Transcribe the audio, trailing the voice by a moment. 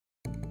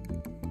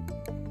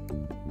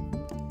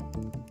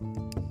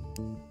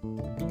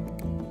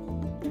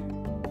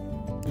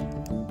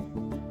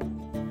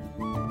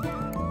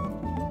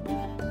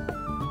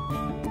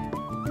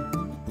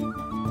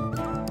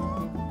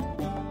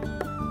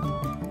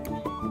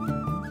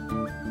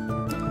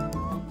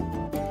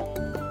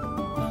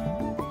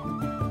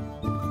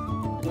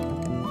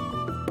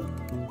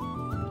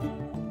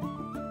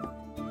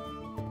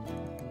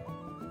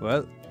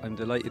Well, I'm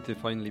delighted to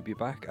finally be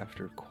back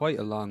after quite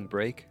a long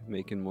break,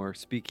 making more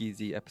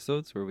speakeasy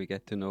episodes where we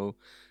get to know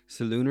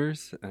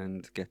salooners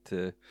and get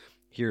to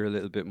hear a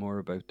little bit more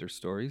about their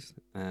stories.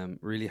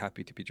 Really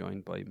happy to be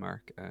joined by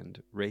Mark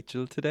and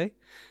Rachel today.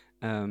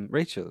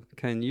 Rachel,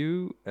 can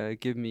you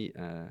give me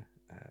a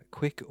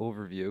quick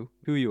overview?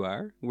 Who you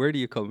are? Where do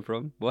you come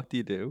from? What do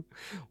you do?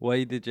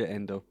 Why did you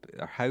end up,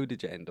 or how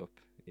did you end up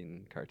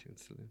in Cartoon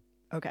Saloon?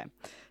 Okay,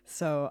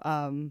 so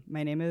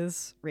my name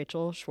is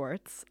Rachael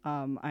Schwartz.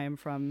 I am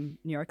from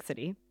New York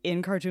City.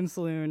 In Cartoon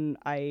Saloon,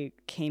 I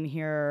came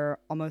here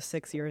almost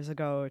 6 years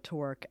ago to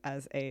work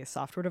as a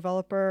software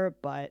developer,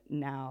 but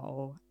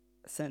now,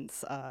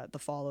 since the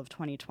fall of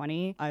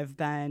 2020, I've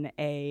been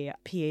a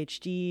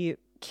PhD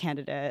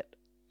candidate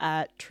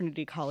at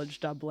Trinity College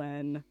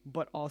Dublin,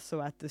 but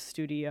also at the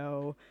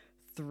studio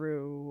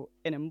through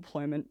an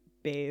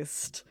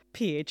employment-based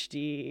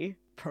PhD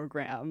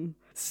program.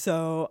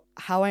 So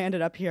how I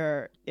ended up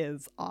here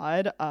is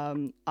odd.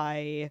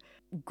 I,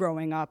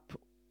 growing up,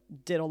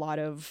 did a lot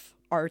of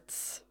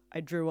arts.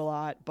 I drew a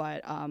lot,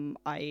 but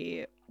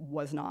I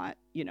was not,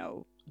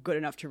 good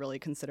enough to really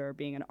consider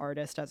being an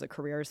artist as a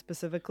career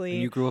specifically.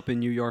 And you grew up in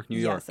New York,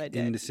 Yes, I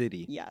did. in the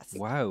city? Yes.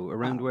 Wow,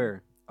 around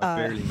where? I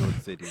barely know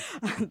the city.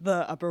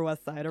 The Upper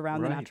West Side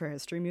around the Right. Natural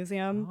History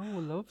Museum.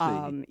 Oh,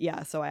 lovely.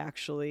 Yeah, so I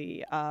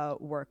actually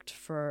worked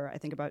for, I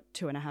think, about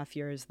 2.5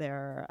 years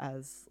there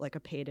as like a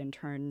paid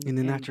intern. In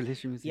the Natural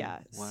History Museum? Yeah,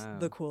 it's Wow.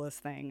 the coolest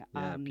thing.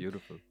 Yeah,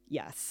 beautiful.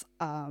 Yes.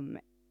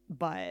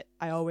 But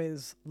I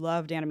always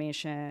loved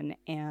animation,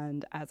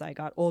 and as I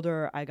got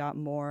older, I got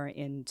more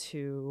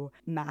into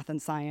math and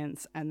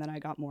science, and then I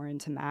got more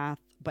into math.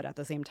 But at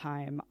the same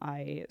time,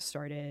 I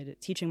started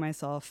teaching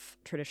myself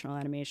traditional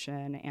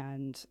animation,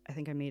 and I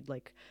think I made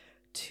like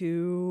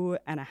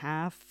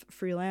 2.5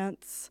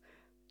 freelance,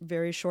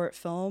 very short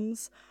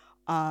films.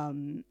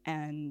 And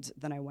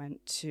then I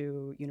went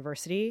to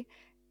university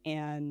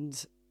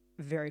and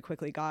very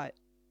quickly got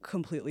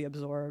completely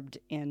absorbed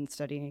in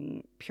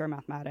studying pure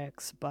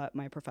mathematics, but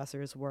my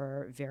professors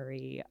were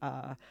very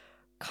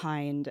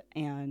kind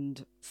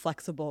and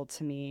flexible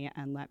to me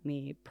and let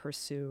me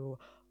pursue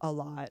a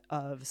lot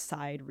of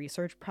side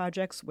research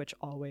projects, which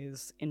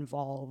always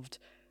involved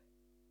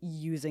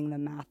using the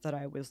math that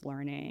I was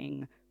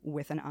learning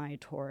with an eye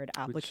toward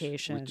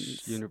applications.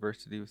 Which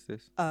university was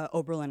this?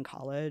 Oberlin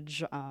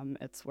College.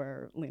 It's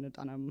where Lena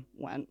Dunham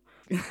went.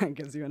 That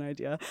gives you an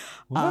idea.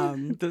 What?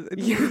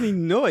 You have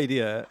no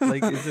idea.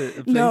 Like, is it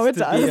a place No, it to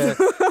does.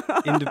 be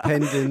an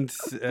independent,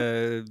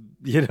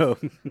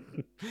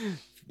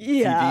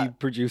 Yeah. TV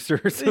producer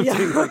or something? Yeah.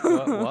 Like,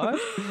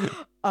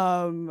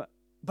 what?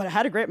 But I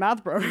had a great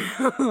math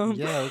program.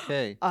 Yeah,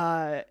 okay.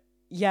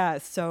 Yeah,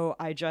 so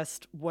I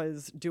just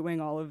was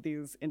doing all of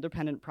these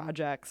independent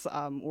projects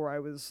where I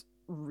was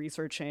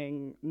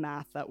researching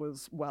math that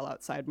was well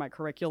outside my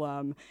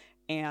curriculum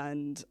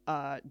and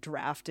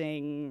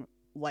drafting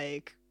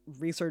like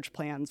research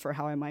plans for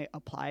how I might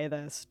apply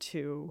this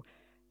to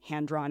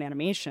hand-drawn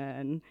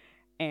animation.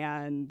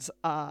 And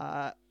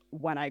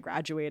when I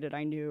graduated,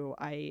 I knew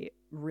I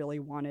really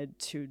wanted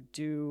to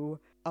do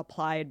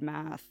applied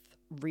math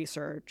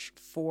research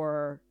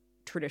for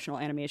traditional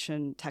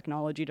animation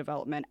technology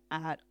development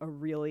at a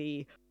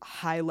really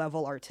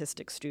high-level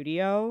artistic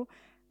studio.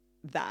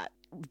 That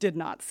did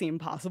not seem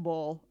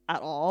possible at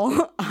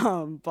all.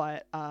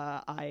 But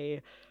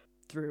I,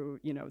 through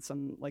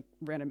some like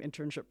random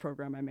internship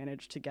program, I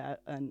managed to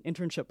get an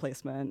internship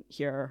placement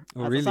here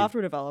as a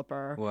software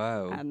developer.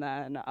 Wow. And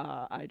then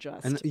I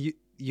just... And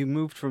you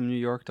moved from New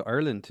York to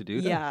Ireland to do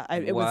that? Yeah,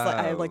 it was like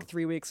I had like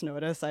 3 weeks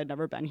notice. I'd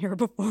never been here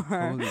before.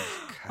 Holy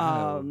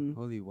cow.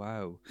 Holy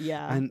wow.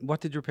 Yeah. And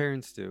what did your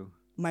parents do?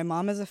 My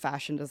mom is a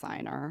fashion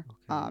designer.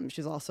 Okay.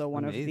 She's also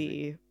one of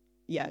the...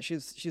 Yeah,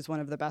 she's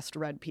one of the best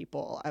read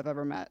people I've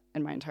ever met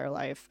in my entire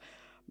life.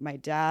 My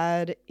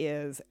dad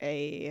is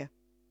a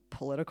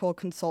political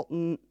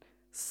consultant /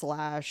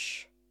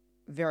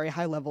 very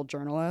high-level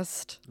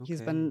journalist. Okay.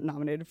 He's been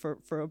nominated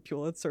for a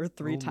Pulitzer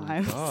 3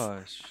 times. Oh my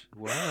gosh,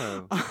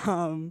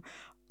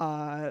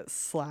 wow.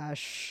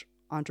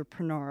 /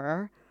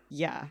 entrepreneur.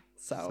 Yeah,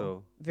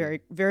 so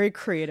very, very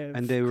creative.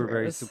 And they were careers.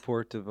 very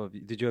supportive of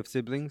you. Did you have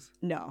siblings?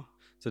 No.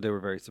 So they were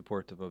very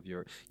supportive of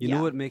your... You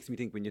know what makes me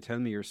think when you tell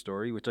me your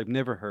story, which I've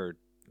never heard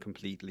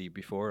completely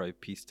before, I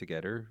pieced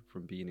together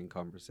from being in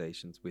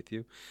conversations with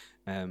you.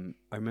 I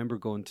remember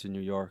going to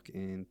New York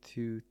in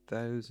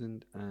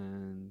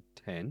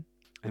 2010,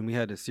 and we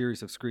had a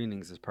series of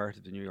screenings as part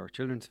of the New York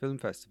Children's Film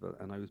Festival,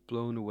 and I was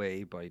blown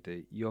away by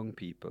the young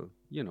people,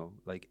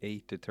 like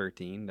 8 to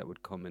 13, that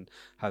would come and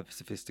have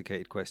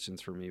sophisticated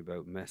questions for me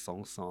about mise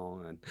en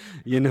scène, and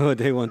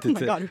they wanted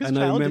to... God, and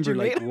I remember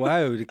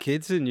wow, the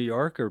kids in New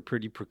York are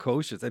pretty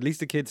precocious, at least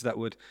the kids that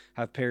would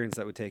have parents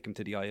that would take them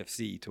to the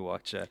IFC to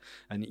watch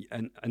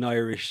an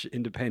Irish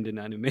independent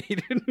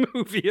animated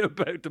movie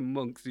about the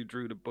monks who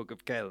drew the Book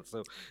of Kells.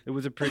 So it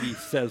was a pretty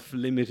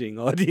self-limiting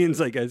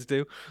audience, I guess,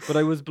 too. But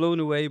I was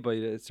blown away by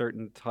a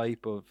certain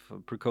type of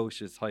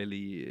precocious,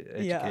 highly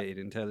educated,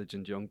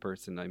 intelligent young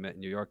person I met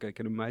in New York. I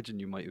can imagine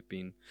you might have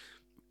been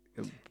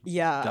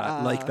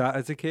Yeah. like that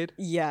as a kid?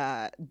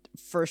 Yeah,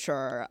 for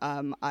sure.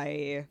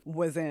 I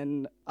was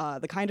in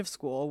the kind of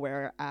school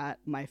where at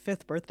my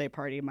 5th birthday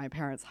party, my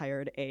parents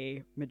hired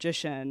a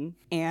magician,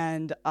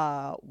 and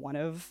one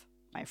of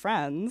my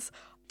friends,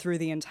 through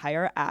the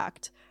entire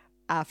act,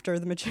 after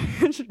the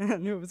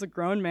magician, who was a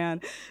grown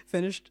man,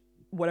 finished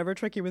whatever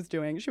trick he was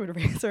doing, she would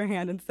raise her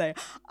hand and say,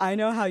 "I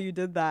know how you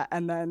did that,"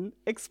 and then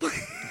explain.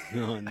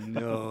 Oh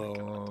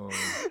no.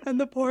 And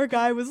the poor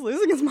guy was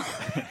losing his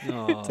mind.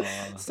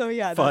 Aw. So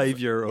yeah,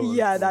 5-year-olds.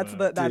 Yeah, that's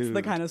the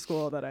Dude. kind of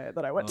school that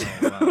I went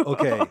Oh, to. wow.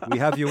 Okay, we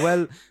have you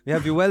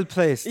well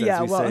placed, as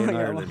Yeah, we well, say in yeah,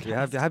 Ireland.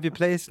 well Have you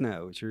placed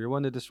now? Sure, you're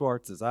one of the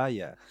Schwartzes. Ah,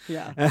 yeah.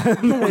 Yeah. How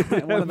One of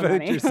the about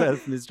many.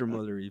 yourself, Mr.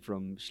 Mullery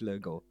from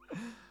Schlegel?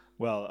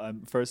 Well,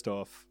 first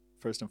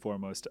and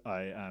foremost,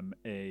 I am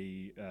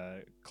a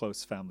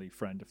close family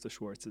friend of the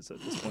Schwartzes at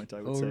this point,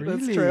 I would say.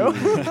 That's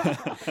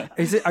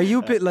true. Are you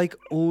a bit like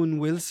Owen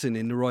Wilson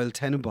in the Royal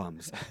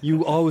Tenenbaums?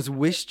 You always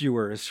wished you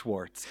were a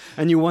Schwartz,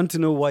 and you want to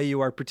know why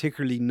you are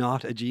particularly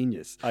not a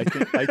genius. I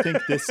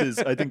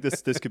think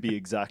this could be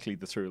exactly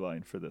the through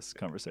line for this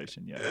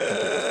conversation.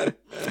 Yeah.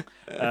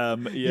 Yeah.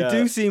 You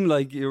do seem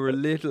like you were a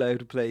little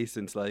out of place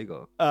in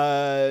Sligo.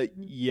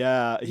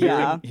 Yeah.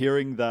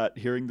 Hearing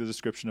the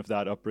description of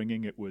that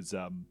upbringing, it was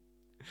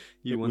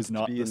You it wanted was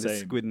not to be the in the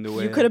same. Squid and the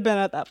Whale. You could have been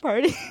at that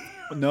party.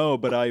 No,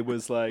 but I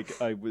was like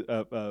I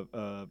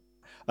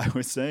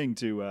was saying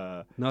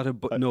to Not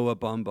a Noah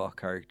Baumbach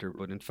character,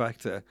 but in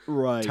fact a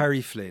right.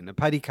 Terry Flynn, a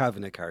Paddy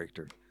Kavanagh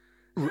character.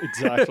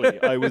 Exactly.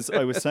 I was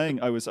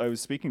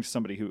speaking to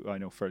somebody who I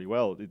know fairly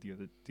well the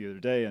other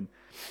day, and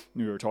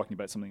we were talking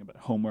about something about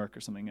homework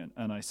or something,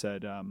 and I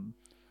said,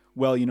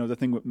 well, the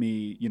thing with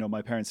me,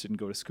 my parents didn't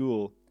go to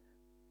school,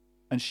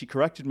 and she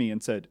corrected me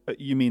and said,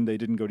 you mean they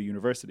didn't go to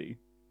university?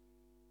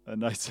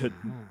 And I said,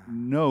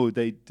 no,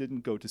 they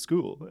didn't go to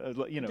school.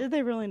 Did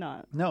they really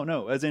not?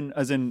 No. As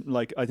in,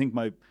 like I think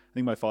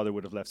my father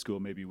would have left school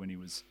maybe when he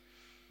was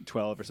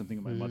 12 or something,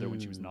 and my mother when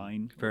she was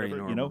 9. Very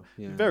whatever, normal.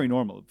 Yeah. Very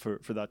normal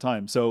for that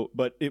time. So,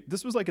 but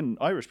this was like an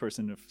Irish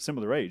person of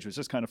similar age. It was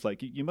just kind of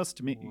like you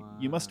must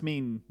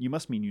mean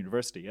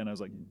university, and I was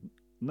like,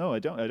 no, I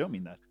don't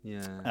mean that.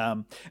 Yeah.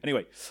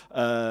 Anyway.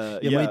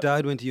 My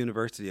dad went to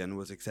university and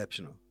was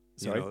exceptional.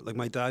 Sorry? Like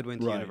my dad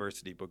went to Right.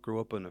 university, but grew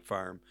up on a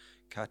farm,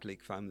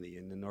 Catholic family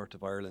in the north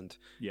of Ireland.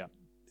 Yeah.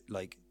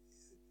 Like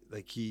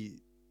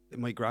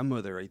my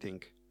grandmother, I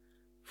think,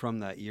 from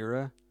that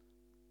era,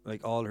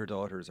 like all her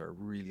daughters are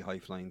really high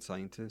flying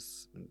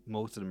scientists. And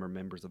most of them are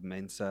members of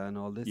Mensa and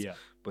all this. Yeah.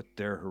 But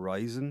their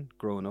horizon,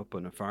 growing up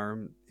on a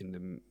farm in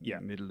the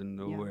middle of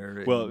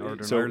nowhere Well, in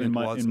Northern so Ireland,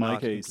 was in my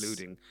not case,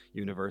 including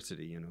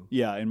university.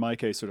 Yeah, in my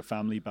case, sort of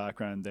family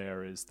background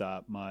there is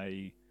that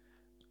my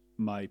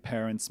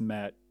parents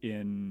met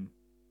in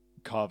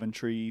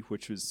Coventry,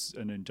 which was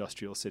an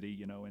industrial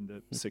city, in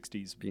the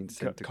 60s, Being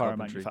sent to car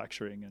Coventry.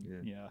 manufacturing,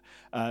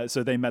 and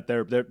so they met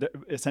there.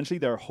 Essentially,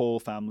 their whole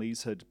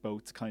families had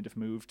both kind of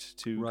moved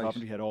to Right.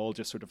 Coventry, had all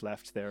just sort of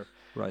left there,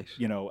 Right.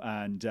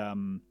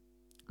 and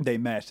they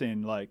met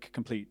in like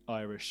complete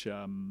Irish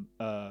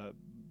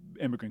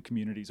immigrant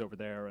communities over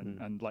there,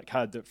 and like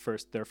had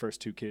their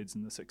first 2 kids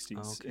in the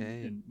 60s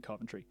Okay. in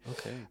Coventry.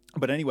 Okay.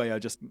 But anyway, I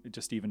just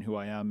even who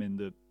I am in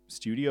the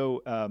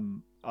studio,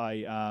 I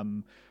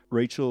am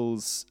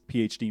Rachel's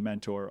PhD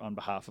mentor on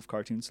behalf of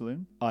Cartoon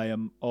Saloon.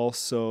 I'm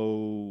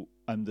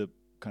the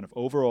kind of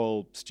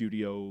overall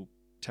studio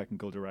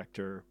technical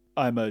director.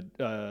 I'm a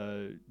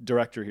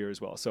director here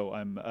as well, so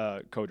I'm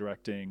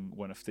co-directing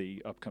one of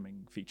the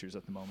upcoming features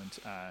at the moment,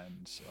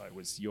 and I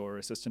was your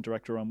assistant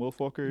director on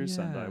Wolfwalkers,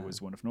 and I Yeah. was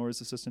one of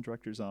Nora's assistant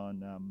directors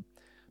on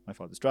My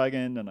Father's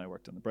Dragon, and I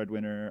worked on The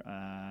Breadwinner,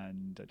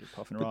 and I did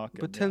Puffin Rock.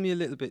 But tell me a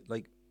little bit,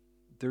 like,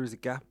 there's a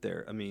gap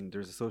there. I mean,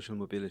 there's a social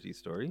mobility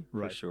story,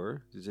 Right. for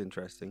sure. It's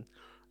interesting.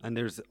 And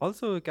there's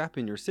also a gap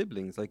in your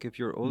siblings. Like, if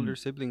your older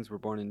siblings were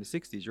born in the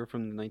 60s, you're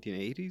from the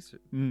 1980s,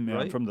 Yeah,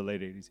 right? I'm from the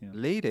late 80s, yeah.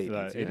 Late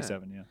 80s,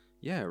 87, yeah.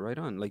 Yeah, right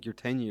on. Like, you're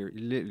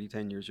literally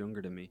 10 years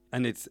younger than me.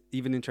 And it's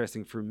even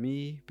interesting for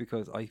me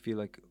because I feel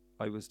like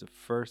I was the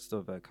first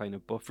of a kind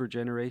of buffer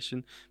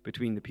generation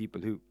between the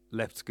people who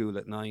left school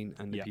at 9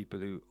 and the Yeah. people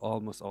who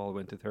almost all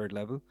went to 3rd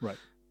level. Right.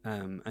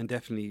 And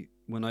definitely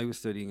when I was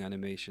studying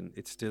animation,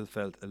 it still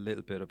felt a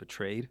little bit of a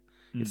trade.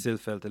 Mm. It still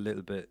felt a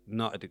little bit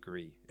not a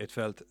degree. It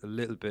felt a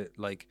little bit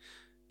like,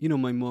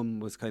 my mum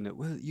was kind of,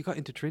 well, you got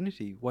into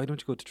Trinity. Why don't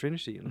you go to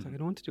Trinity? And I was like, I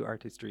don't want to do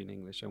art history in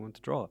English. I want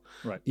to draw.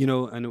 Right.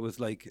 And it was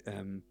like,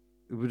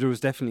 there was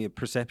definitely a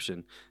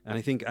perception. And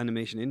I think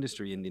animation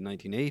industry in the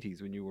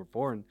 1980s, when you were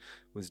born,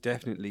 was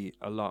definitely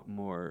a lot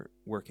more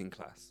working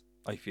class.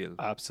 I feel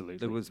Absolutely.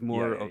 there was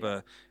more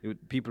of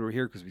people were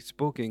here because we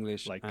spoke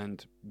English, Like-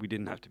 and we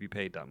didn't have to be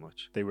paid that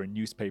much. They were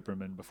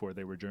newspapermen before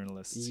they were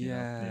journalists.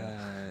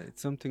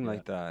 It's something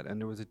like that, and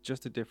there was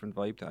just a different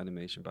vibe to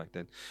animation back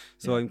then.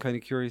 So Yeah. I'm kind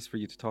of curious for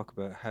you to talk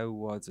about how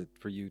was it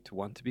for you to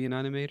want to be an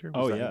animator?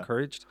 Oh, Was that yeah.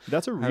 encouraged?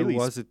 That's a really... How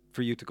was it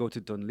for you to go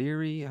to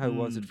Dunleary? How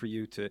was it Mm. for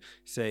you to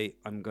say,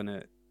 I'm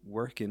gonna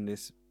work in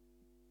this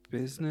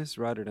business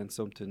rather than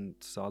something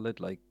solid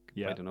like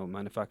I don't know,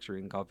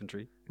 manufacturing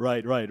Coventry.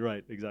 Right.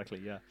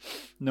 Exactly. Yeah.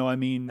 No, I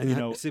mean,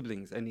 And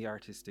siblings, any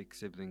artistic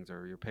siblings,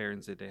 or your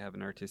parents, did they have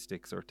an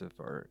artistic sort of,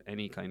 or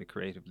any kind of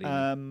creative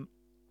leaning?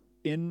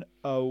 In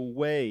a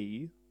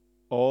way,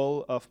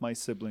 all of my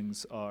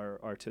siblings are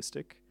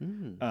artistic,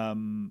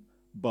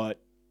 but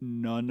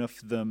none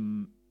of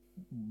them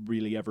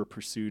really ever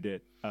pursued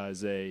it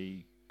as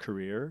a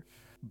career.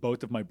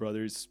 Both of my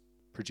brothers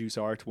produce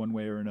art one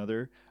way or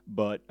another,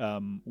 but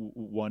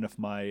one of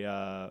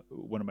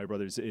my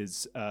brothers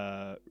is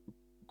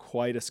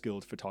quite a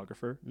skilled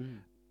photographer.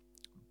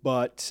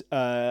 But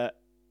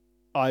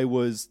I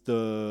was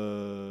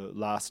the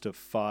last of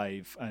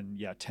 5,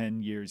 and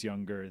 10 years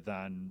younger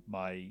than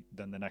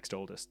the next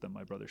oldest, than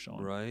my brother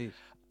Sean. Right.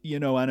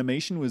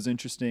 Animation was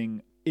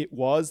interesting. It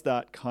was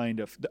that kind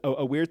of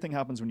a weird thing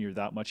happens when you're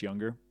that much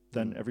younger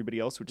than everybody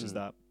else, which is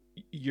that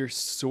you're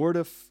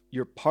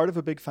part of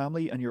a big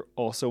family, and you're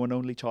also an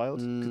only child.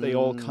 'Cause they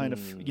all kind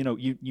of,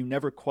 you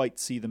never quite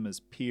see them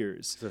as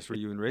peers. So that's where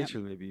you and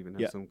Rachel maybe even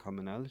have some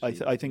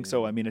commonality. I think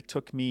so. I mean, it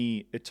took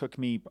me,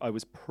 I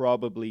was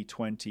probably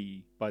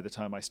 20 by the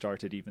time I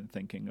started even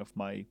thinking of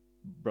my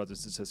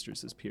brothers and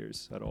sisters as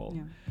peers at all.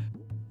 Yeah.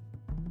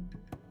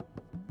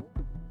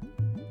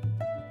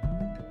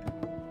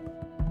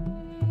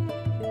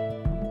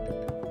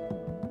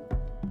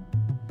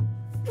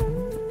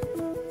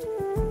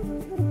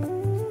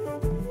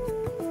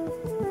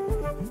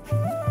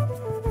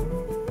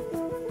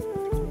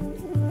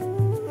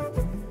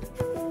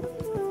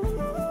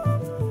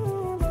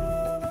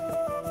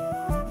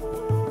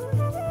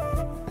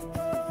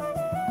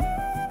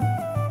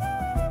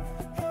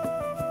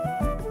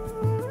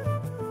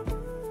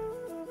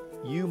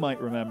 You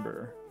might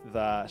remember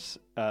that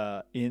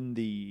in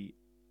the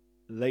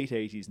late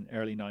 80s and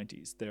early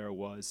 90s, there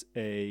was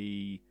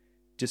a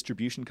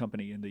distribution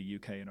company in the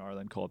UK and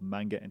Ireland called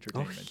Manga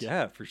Entertainment. Oh,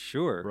 yeah, for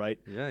sure. Right?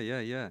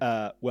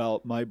 Yeah.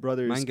 Well, my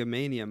brothers... Manga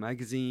Mania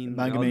magazine.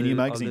 Magazine,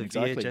 exactly.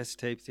 exactly. VHS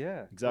tapes,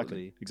 yeah.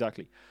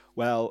 Exactly.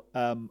 Well,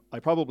 I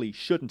probably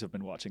shouldn't have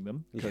been watching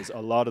them, because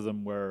a lot of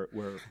them were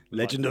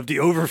Legend of the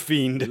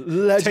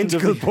Overfiend.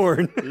 Tentacle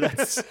porn.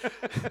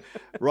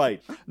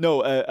 Right.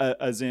 No,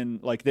 as in,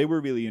 like, they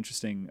were really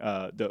interesting,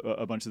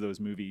 a bunch of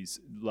those movies.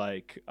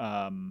 Like,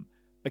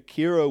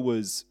 Akira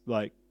was,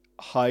 like,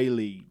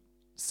 highly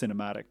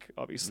cinematic,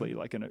 obviously,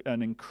 like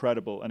an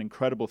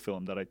incredible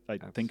film that I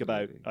think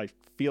about. I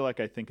feel like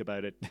I think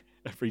about it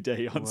every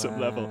day on some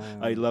level.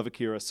 I love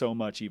Akira so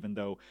much, even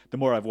though the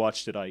more I've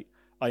watched it, I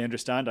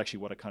understand actually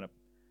what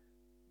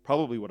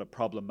a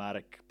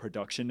problematic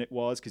production it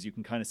was, because you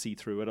can kind of see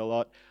through it a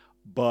lot.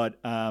 But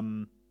a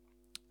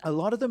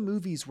lot of the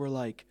movies were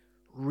like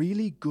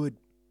really good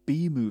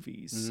B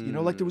movies.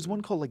 Like there was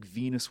one called like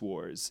Venus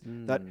Wars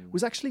that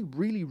was actually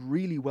really,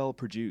 really well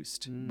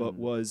produced,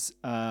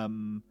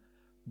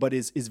 but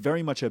is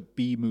very much a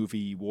B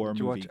movie, war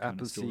movie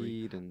kind of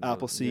story.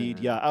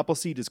 Appleseed,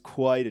 Appleseed is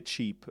quite a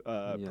cheap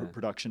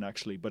production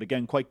actually, but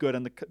again quite good,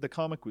 and the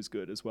comic was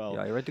good as well.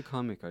 Yeah, I read the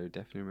comic. I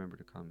definitely remember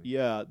the comic.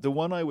 Yeah, the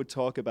one I would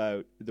talk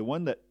about, the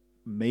one that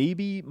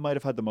maybe might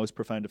have had the most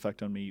profound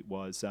effect on me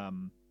was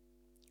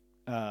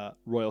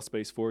Royal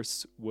Space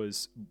Force.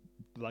 Was,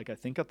 like, I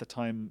think at the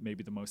time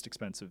maybe the most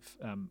expensive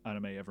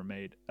anime ever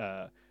made.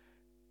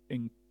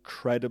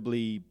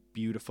 Incredibly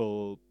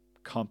beautiful,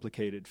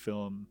 complicated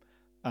film.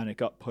 And it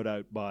got put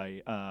out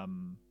by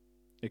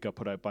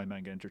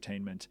Manga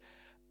Entertainment,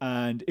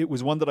 and it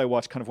was one that I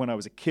watched kind of when I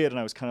was a kid, and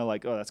I was kind of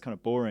like, oh, that's kind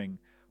of boring.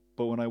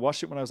 But when I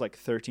watched it when I was like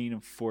 13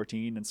 and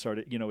 14 and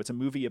started, it's a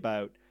movie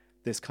about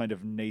this kind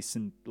of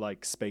nascent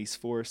like space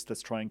force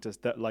that's trying to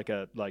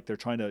they're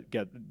trying to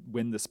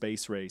win the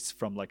space race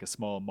from like a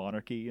small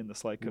monarchy in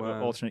this like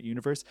alternate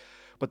universe,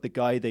 but the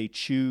guy they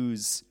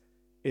choose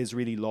is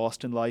really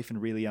lost in life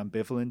and really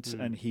ambivalent,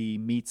 and he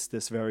meets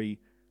this very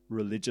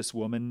religious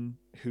woman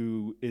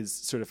who is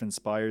sort of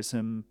inspires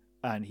him,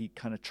 and he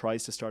kind of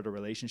tries to start a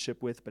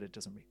relationship with, but it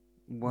doesn't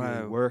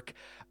really work.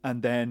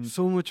 And then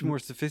so much more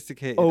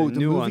sophisticated. The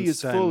movie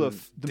is full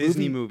of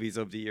Disney movies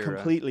of the era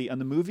completely,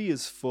 and the movie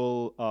is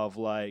full of,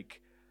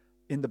 like,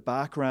 in the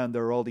background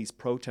there are all these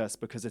protests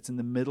because it's in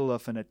the middle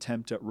of an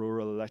attempt at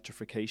rural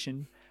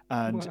electrification.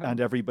 And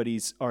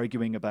everybody's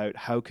arguing about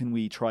how can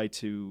we try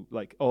to,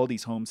 like, all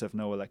these homes have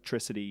no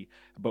electricity,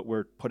 but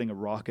we're putting a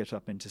rocket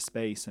up into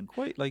space. And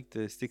quite like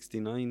the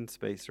 69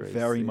 space race.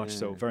 Very much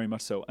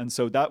so. And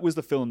so that was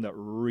the film that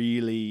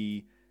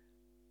really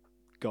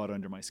got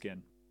under my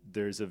skin.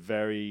 There's a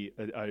very,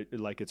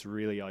 it's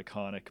really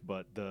iconic,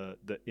 but the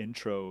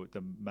intro,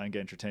 the Manga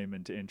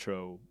Entertainment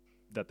intro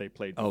that they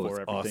played before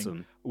everything,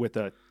 awesome. With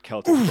a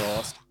Celtic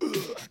frost.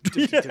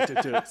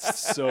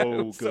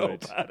 So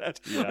good. So bad.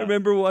 I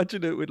remember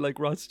watching it with like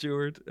Rod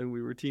Stewart, and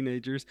we were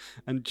teenagers,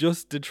 and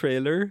just the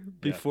trailer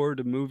before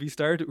the movie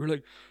started, we were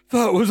like,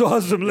 that was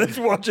awesome, let's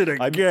watch it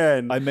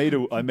again. I made a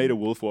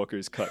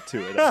Wolfwalkers cut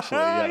to it, actually.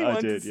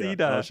 I did. See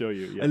that. I'll show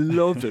you. I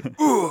loved it.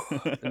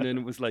 And then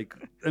it was like,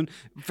 and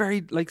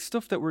very like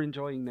stuff that we're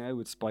enjoying now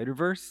with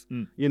Spider-Verse,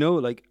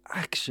 like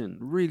action,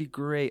 really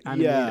great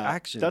animated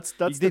action. That's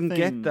you didn't the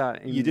get thing. that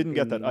You didn't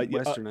get that.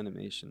 Western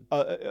animation.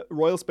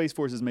 Royal Space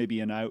Force is maybe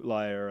an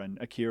outlier, and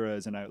Akira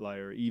is an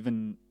outlier,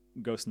 even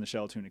Ghost in the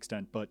Shell to an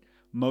extent, but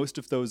most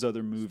of those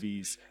other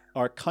movies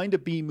are kind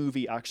of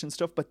B-movie action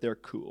stuff, but they're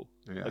cool.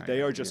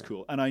 They are just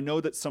cool. And I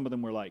know that some of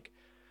them were like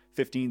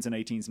 15s and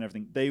 18s and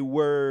everything. They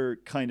were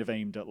kind of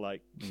aimed at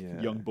like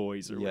young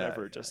boys or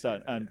whatever.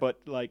 But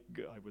like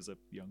I was a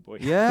young boy.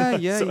 So I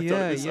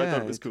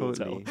thought it was cool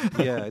totally. as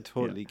hell. Yeah, I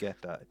totally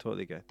get that. I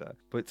totally get that.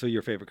 But so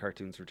your favorite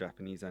cartoons were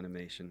Japanese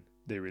animation?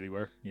 They really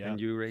were. Yeah.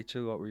 And you,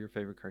 Rachel, what were your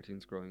favorite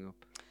cartoons growing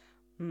up?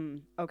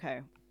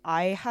 Okay.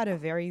 I had a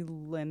very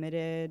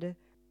limited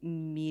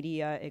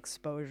media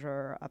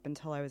exposure up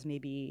until I was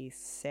maybe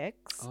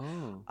 6.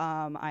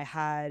 I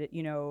had,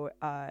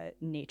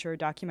 nature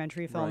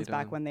documentary films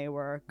back when they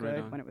were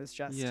good, when it was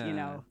just,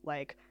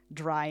 like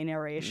dry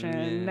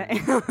narration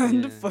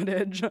and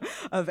footage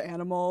of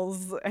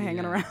animals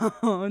hanging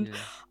around.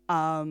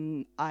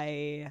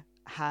 I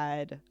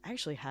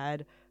actually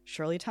had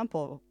Shirley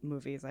Temple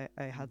movies.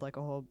 I had like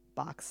a whole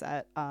box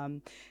set.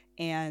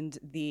 And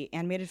the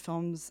animated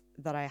films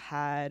that I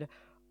had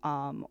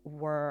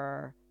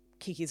were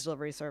Kiki's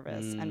Delivery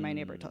Service and My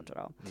Neighbor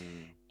Totoro.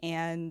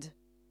 And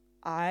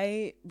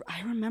I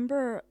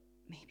remember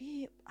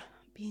maybe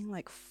being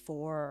like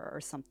 4 or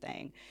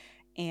something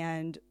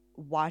and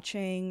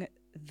watching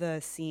the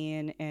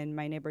scene in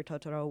My Neighbor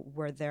Totoro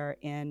where they're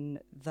in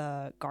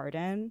the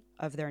garden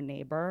of their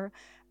neighbor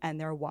and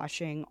they're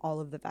washing all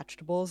of the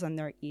vegetables and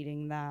they're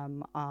eating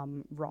them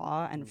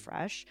raw and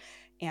fresh.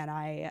 And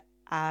I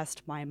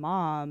asked my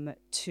mom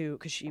to,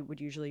 because she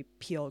would usually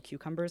peel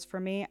cucumbers for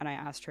me, and I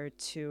asked her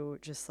to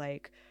just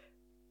like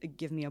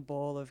give me a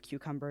bowl of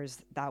cucumbers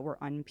that were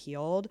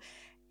unpeeled.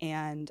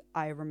 And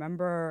I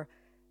remember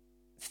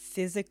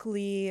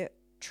physically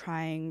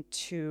trying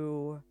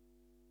to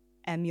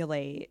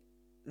emulate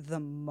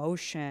the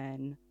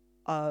motion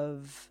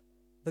of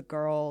the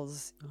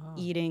girls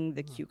eating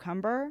the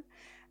cucumber.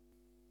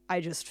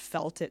 I just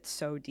felt it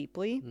so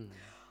deeply.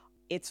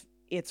 It's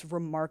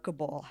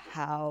remarkable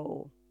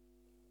how,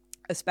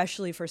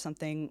 especially for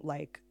something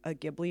like a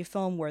Ghibli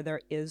film where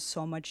there is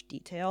so much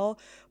detail,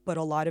 but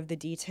a lot of the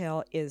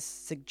detail is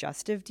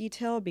suggestive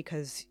detail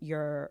because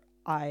your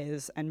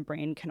eyes and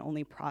brain can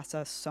only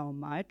process so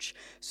much.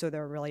 So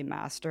they're really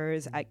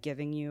masters at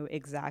giving you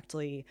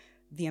exactly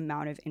the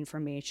amount of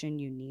information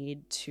you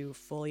need to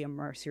fully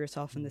immerse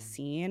yourself in the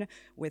scene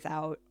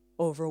without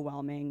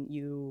overwhelming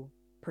you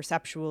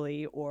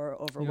perceptually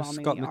or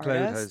overwhelming Scott the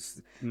McCloud artist.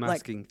 has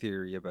masking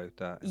theory about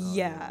that.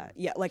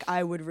 Like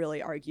I would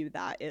really argue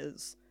that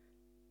is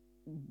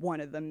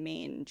one of the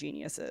main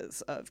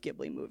geniuses of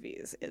Ghibli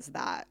movies, is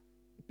that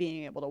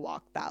being able to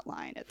walk that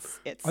line. It's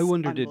I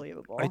wondered,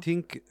 unbelievable. I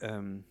think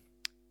Otomo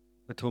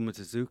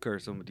Tezuka or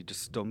somebody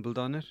just stumbled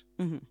on it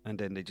and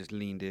then they just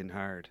leaned in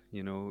hard,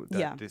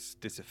 this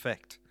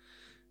effect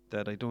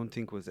that I don't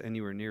think was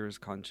anywhere near as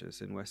conscious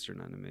in Western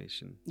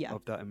animation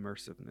of that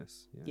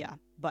immersiveness.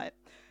 But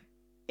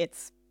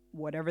it's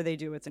whatever they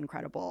do, it's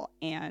incredible.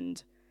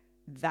 And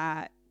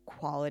that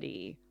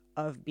quality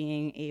of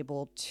being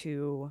able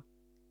to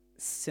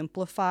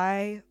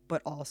simplify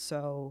but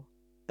also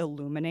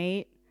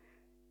illuminate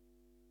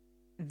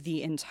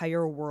the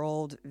entire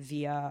world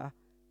via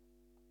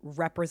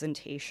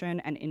representation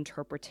and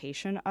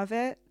interpretation of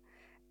it,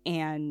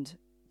 and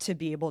to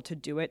be able to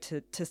do it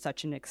to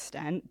such an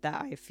extent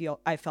that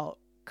I felt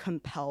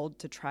compelled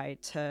to try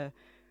to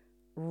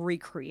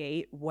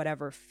recreate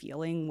whatever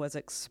feeling was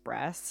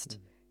expressed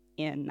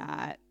in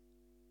that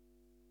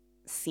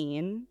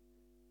scene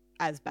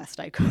as best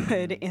I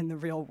could in the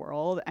real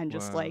world, and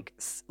just like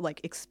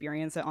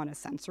experience it on a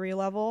sensory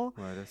level.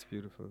 Wow, that's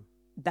beautiful.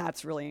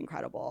 That's really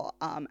incredible.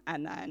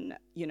 And then,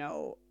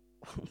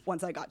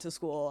 once I got to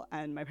school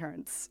and my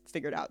parents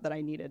figured out that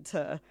I needed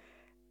to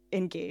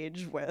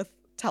engage with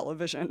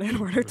television in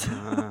order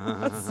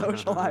to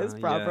socialize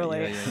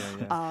properly,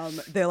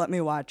 they let me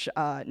watch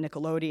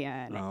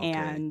Nickelodeon.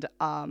 And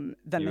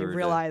then they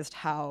realized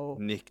how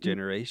Nick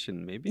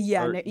generation, maybe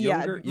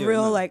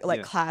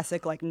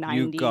classic like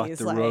 90s, you got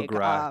the like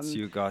Rugrats,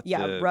 you got the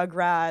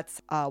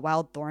Rugrats,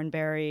 Wild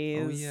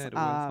Thornberries.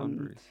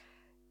 Thornberries.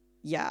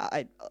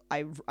 I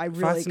really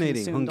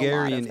fascinating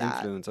Hungarian a lot of that.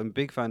 influence. I'm a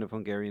big fan of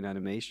Hungarian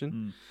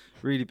animation.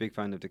 Really big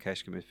fan of the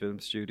Kecskemét Film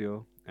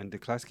Studio and the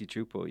Klasky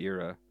Csupo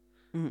era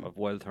of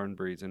Wild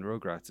Thornberries and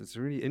Rugrats. It's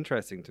really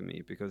interesting to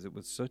me because it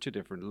was such a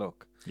different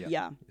look.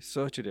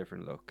 Such a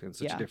different look and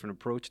such a different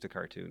approach to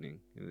cartooning.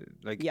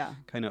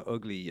 Kind of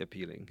ugly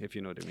appealing, if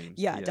you know what I mean.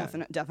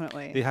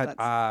 Definitely. They had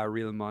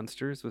Real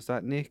Monsters. Was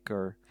that Nick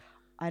or?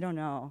 I don't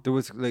know. There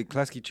was like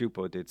Klasky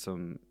Csupo did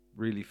some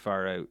really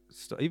far out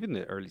stuff. Even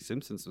the early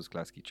Simpsons was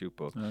Klasky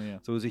Csupo.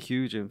 So it was a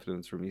huge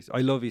influence for me.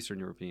 I love Eastern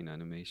European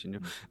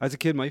animation. As a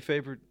kid, my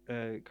favorite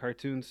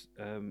cartoons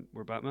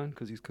were Batman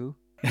because he's cool.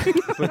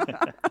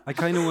 But I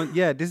kind of want,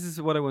 this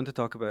is what I want to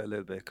talk about a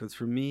little bit, because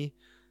for me,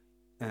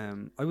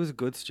 I was a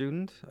good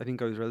student. I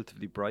think I was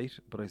relatively bright,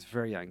 but I was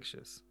very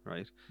anxious,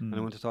 right? And I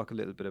want to talk a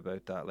little bit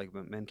about that, like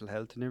about mental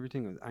health and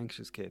everything. I was an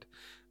anxious kid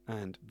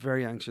and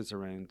very anxious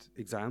around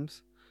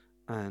exams.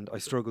 and I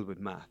struggled with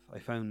math. I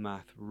found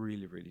math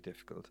really, really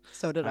difficult.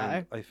 So did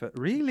And I. I felt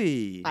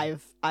really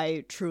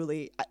I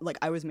truly like.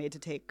 I was made to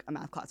take a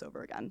math class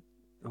over again.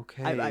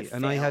 okay. I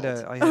And I had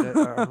failed.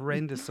 a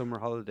horrendous summer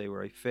holiday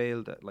where I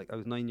failed at, like, I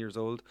was 9 years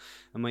old,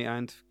 and my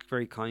aunt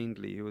very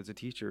kindly, who was a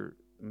teacher,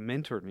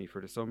 mentored me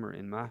for the summer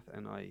in math,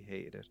 and I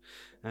hated it.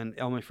 And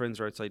all my friends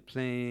were outside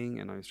playing,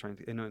 and I was trying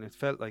to, and it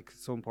felt like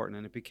so important,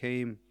 and it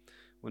became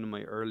one of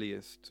my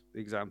earliest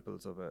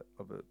examples of a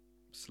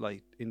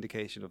slight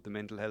indication of the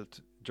mental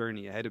health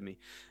journey ahead of me.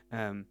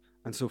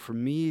 And so for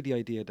me, the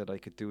idea that I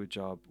could do a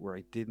job where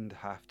I didn't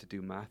have to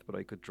do math, but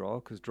I could draw,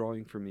 because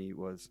drawing for me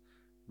was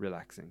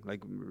relaxing.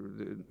 Like,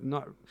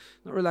 not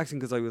relaxing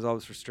because I was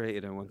always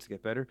frustrated and wanted to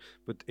get better,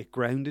 but it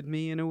grounded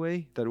me in a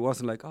way that it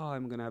wasn't like, oh,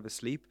 I'm gonna have a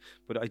sleep,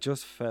 but I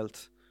just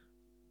felt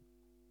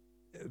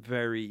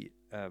very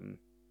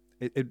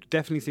it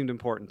definitely seemed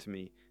important to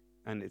me,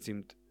 and it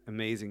seemed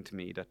amazing to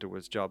me that there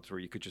was jobs where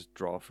you could just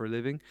draw for a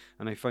living.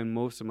 And I find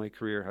most of my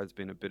career has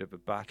been a bit of a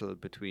battle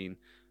between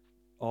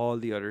all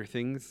the other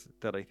things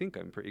that I think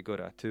I'm pretty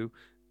good at too,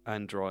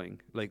 and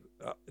drawing. Like,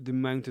 the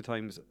amount of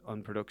times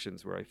on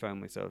productions where I found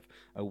myself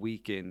a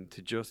week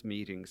into just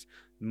meetings,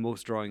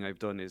 most drawing I've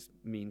done is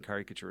mean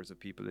caricatures of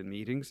people in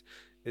meetings.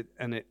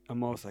 I'm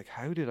almost like,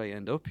 how did I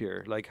end up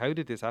here? Like, how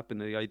did this happen?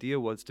 The idea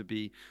was to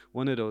be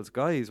one of those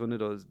guys,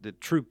 the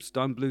troops,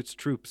 Don Bluth's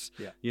troops.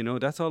 Yeah. You know,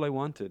 that's all I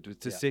wanted, was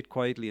to sit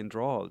quietly and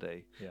draw all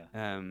day.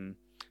 Yeah.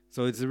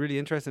 So it's really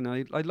interesting.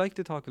 I'd like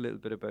to talk a little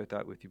bit about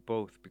that with you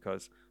both,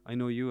 because I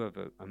know you have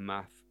a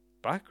math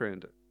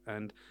background,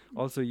 and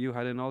also you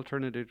had an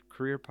alternative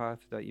career path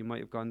that you might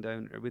have gone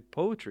down with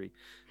poetry.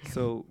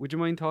 So would you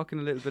mind talking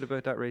a little bit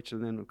about that, Rachel,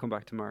 and then we'll come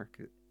back to Mark?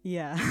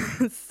 Yeah.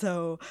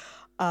 So,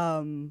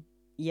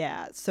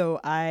 So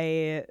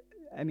I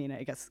mean,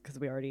 I guess because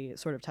we already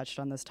sort of touched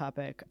on this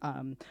topic,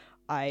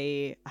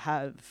 I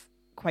have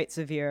quite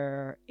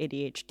severe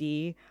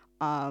ADHD.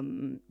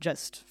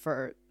 Just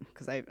for,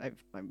 because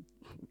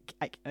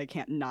I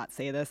can't not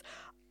say this.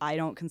 I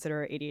don't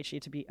consider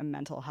ADHD to be a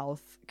mental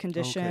health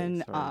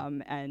condition,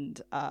 Okay,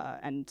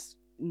 and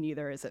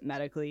neither is it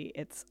medically.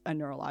 It's a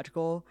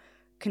neurological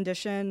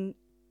condition.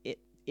 It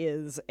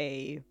is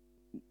a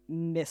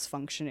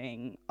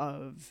misfunctioning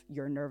of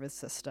your nervous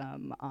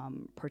system,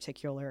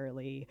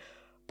 particularly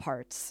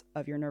parts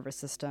of your nervous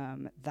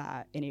system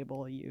that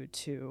enable you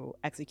to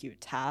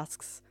execute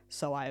tasks.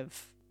 So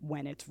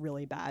when it's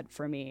really bad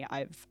for me,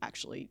 I've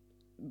actually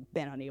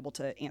been unable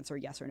to answer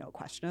yes or no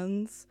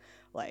questions.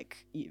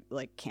 Like,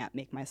 can't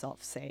make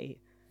myself say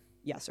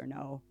yes or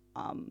no.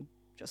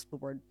 Just the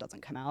word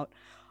doesn't come out.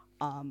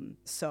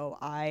 So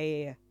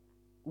I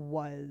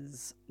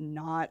was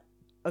not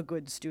a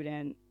good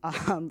student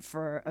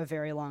for a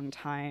very long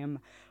time,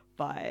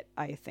 but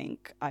I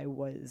think I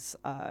was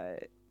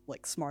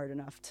smart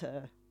enough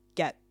to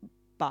get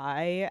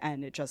by,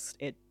 and it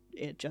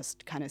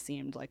just kind of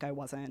seemed like I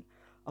wasn't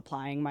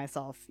applying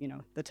myself,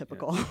 the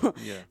typical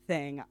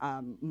thing.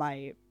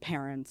 My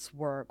parents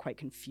were quite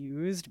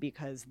confused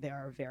because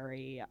they're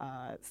very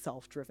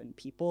self-driven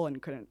people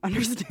and couldn't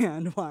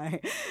understand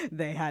why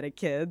they had a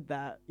kid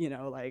that,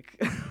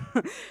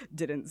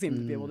 didn't seem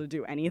to be able to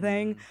do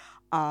anything.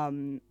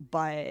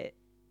 But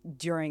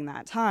during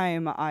that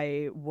time,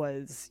 I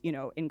was,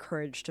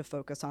 encouraged to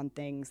focus on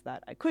things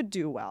that I could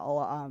do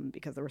well,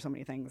 because there were so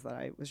many things that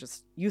I was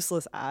just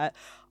useless at.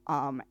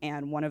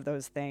 And one of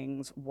those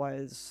things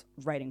was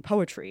writing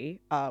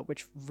poetry,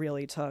 which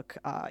really took,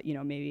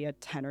 maybe a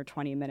 10 or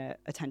 20 minute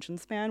attention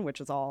span,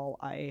 which is all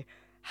I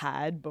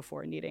had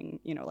before needing,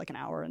 like an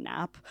hour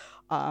nap.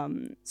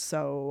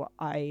 So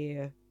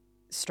I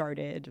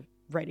started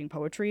writing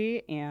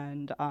poetry,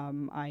 and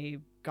I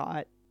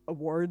got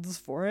awards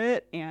for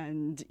it,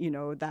 and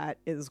that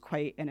is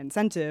quite an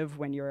incentive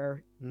when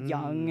you're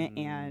young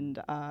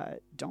and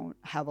don't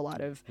have a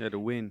lot of to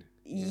win.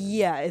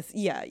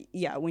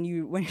 When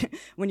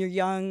you're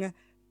young,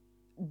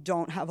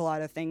 don't have a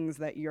lot of things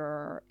that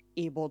you're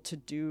able to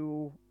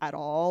do at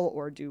all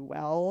or do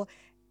well,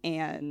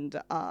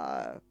 and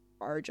are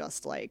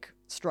just like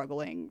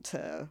struggling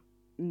to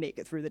make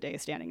it through the day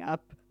standing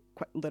up,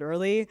 quite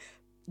literally.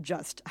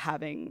 Just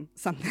having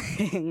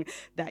something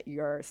that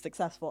you're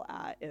successful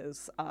at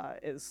is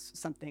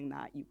something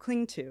that you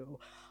cling to.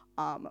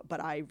 But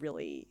I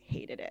really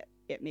hated it.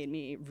 It made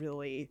me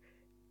really,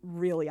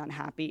 really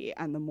unhappy.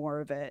 And the more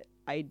of it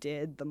I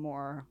did, the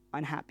more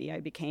unhappy I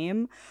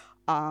became.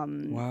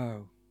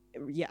 Wow.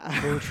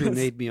 Yeah. Poetry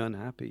made me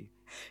unhappy.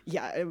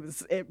 Yeah,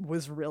 it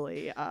was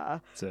really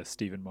It's a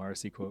Stephen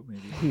Morrissey quote,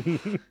 maybe.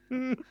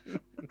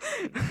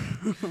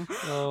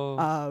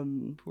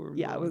 Poor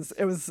yeah, Maud.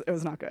 it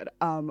was not good.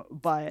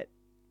 But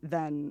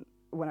then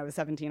when I was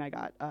 17, I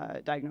got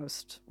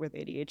diagnosed with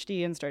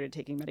ADHD and started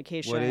taking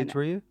medication. What age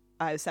were you?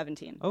 I was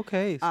 17.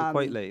 Okay, so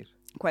quite late.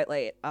 Quite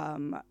late.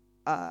 And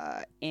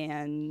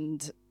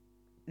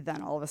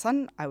then all of a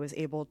sudden, I was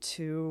able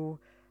to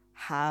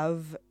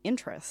have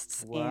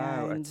interests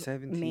Wow, at and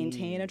 17.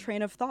 maintain a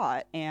train of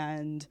thought,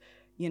 and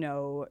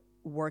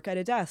work at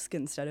a desk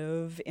instead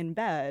of in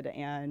bed,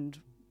 and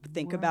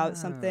think about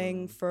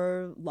something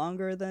for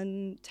longer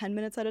than 10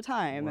 minutes at a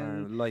time. Wow,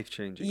 And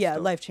life-changing yeah,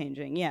 stuff.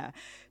 life-changing, yeah.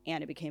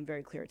 And it became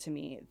very clear to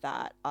me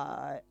that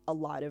a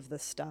lot of the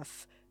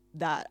stuff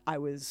that I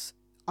was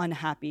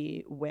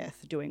unhappy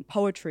with doing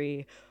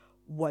poetry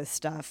was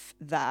stuff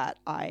that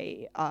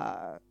I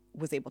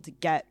was able to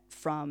get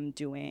from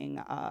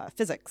doing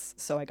physics.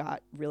 So I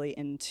got really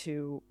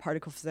into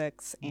particle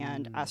physics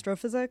and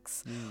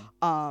astrophysics,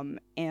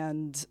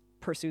 and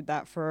pursued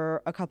that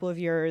for a couple of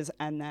years,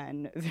 and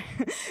then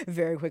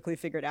very quickly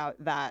figured out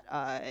that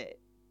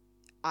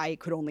I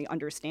could only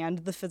understand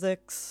the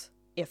physics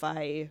if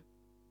I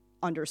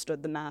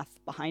understood the math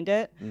behind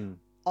it.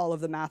 All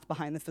of the math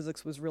behind the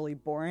physics was really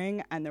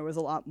boring, and there was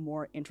a lot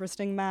more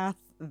interesting math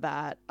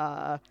that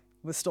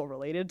was still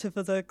related to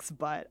physics,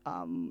 but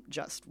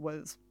just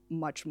was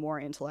much more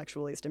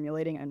intellectually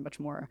stimulating and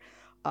much more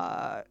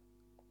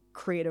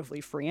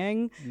creatively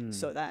freeing.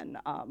 So then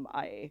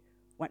I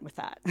went with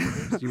that.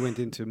 You went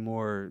into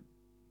more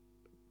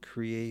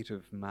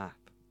creative math.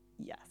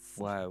 Yes.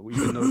 Wow,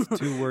 even those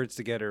two words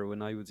together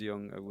when I was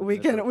young, I We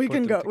can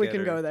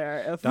go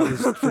there. If that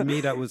was for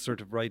me. That was sort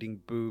of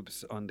writing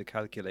boobs on the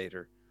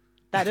calculator.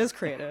 That is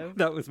creative.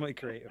 That was my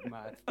creative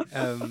math.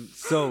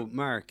 So,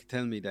 Mark,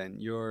 tell me then,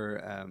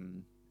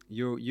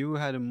 you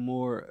had a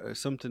more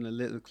something a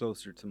little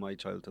closer to my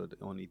childhood.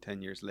 Only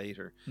 10 years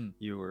later,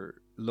 you were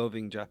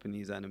loving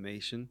Japanese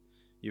animation.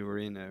 You were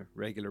in a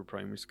regular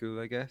primary school,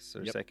 I guess,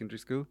 or secondary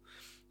school.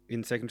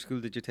 In secondary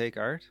school, did you take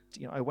art?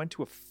 I went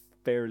to a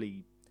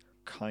fairly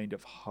kind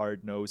of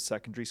hard-nosed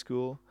secondary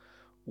school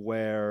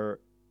where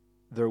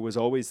there was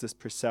always this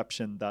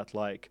perception that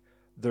like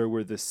there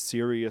were the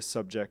serious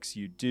subjects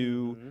you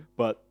do,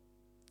 but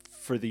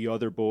for the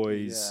other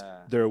boys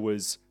there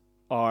was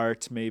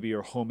art maybe,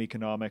 or home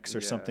economics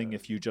or something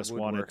if you just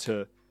wanted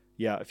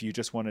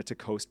to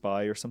coast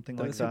by or something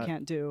like that. Those who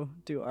can't do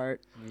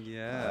art.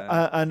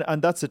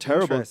 And that's a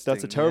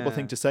terrible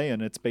thing to say,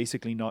 and it's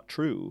basically not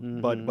true.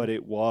 But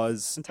it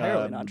was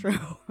entirely not true.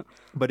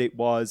 But it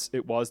was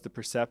the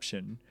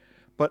perception.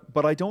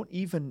 But I don't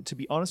even, to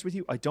be honest with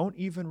you, I don't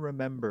even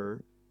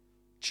remember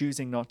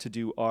choosing not to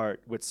do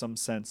art with some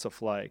sense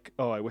of like,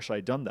 oh, I wish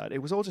I'd done that.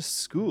 It was all just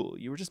school.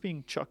 You were just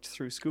being chucked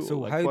through school. So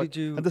like, how did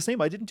you? And the same,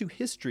 I didn't do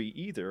history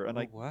either. And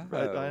I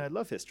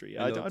love history.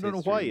 I don't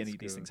know why any of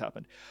these things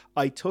happened.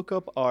 I took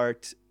up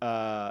art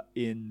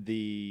in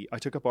the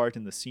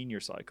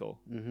senior cycle.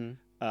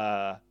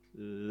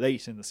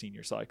 Late in the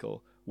senior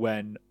cycle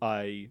when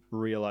I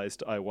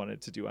realized I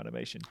wanted to do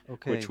animation,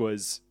 which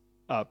was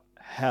a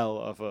hell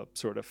of a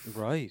sort of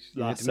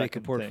you had to make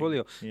a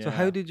portfolio. So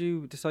how did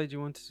you decide you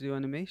wanted to do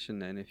animation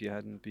then, if you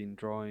hadn't been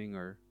drawing,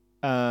 or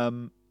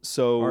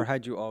or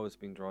had you always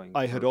been drawing?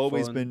 I had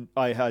always been.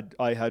 I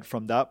had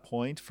from that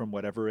point, from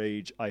whatever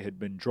age, I had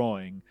been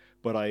drawing,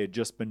 but I had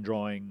just been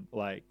drawing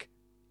like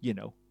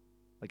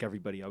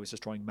everybody. I was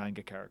just drawing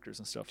manga characters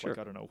and stuff. Like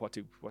I don't know what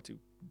do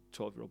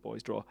 12-year-old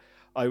boys draw.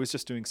 I was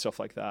just doing stuff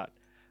like that,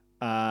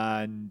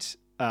 and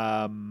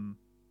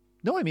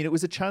no, I mean, it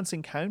was a chance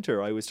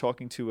encounter. I was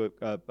talking to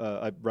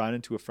I ran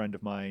into a friend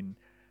of mine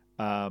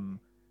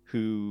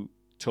who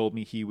told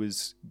me he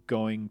was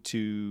going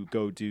to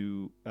go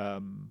do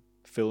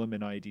film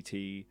in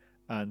IDT,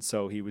 and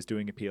so he was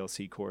doing a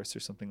PLC course or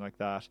something like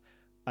that.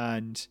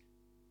 And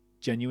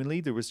genuinely,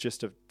 there was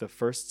just the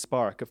first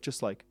spark of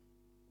just like,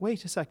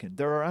 wait a second,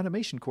 there are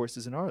animation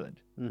courses in Ireland.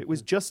 It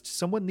was just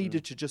someone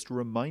needed to just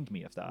remind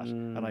me of that,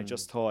 and I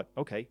just thought,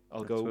 okay,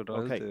 I'll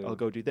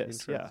go do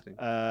this.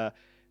 Yeah.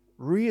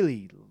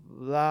 Really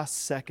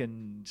last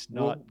second,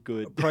 not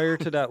good. Prior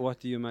to that, what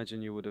do you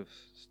imagine you would have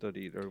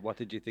studied, or what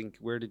did you think?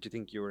 Where did you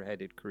think you were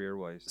headed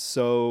career-wise?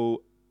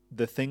 So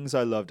the things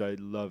I loved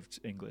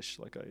English.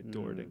 Like I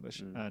adored English,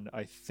 and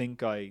I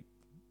think I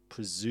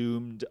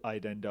presumed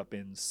I'd end up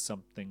in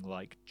something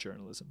like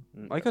journalism.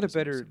 I got a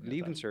better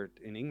leaving cert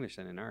in English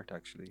than in art,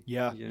 actually.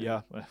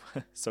 Yeah.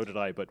 So did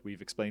I, but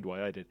we've explained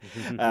why I did.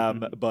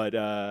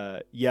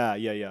 I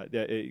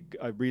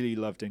really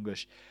loved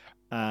English.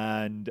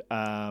 And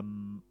I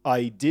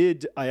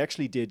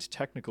actually did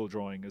technical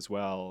drawing as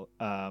well.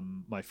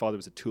 My father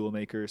was a tool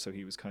maker, so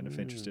he was kind of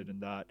interested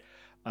in that.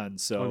 And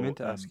so I meant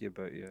to ask you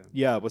about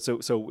but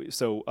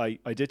so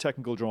I did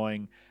technical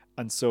drawing,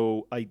 and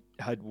so I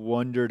had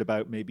wondered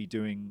about maybe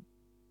doing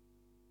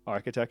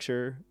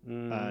architecture.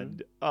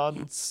 And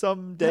on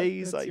some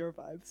days that's your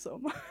vibe so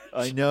much.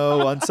 I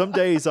know, on some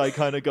days I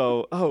kind of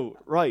go, oh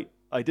right,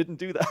 I didn't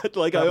do that.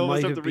 Like that I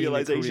almost have the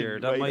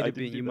realization. That might have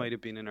been. You might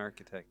have been an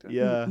architect.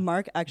 Yeah.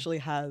 Mark actually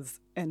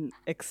has an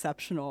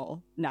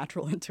exceptional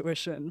natural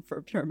intuition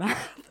for pure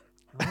math.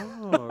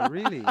 Oh,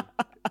 really?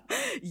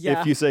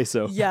 Yeah. If you say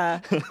so.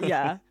 Yeah.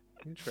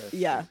 Interesting.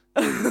 Yeah.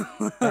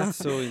 That's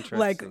so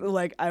interesting.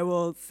 Like I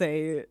will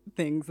say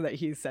things that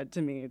he said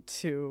to me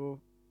to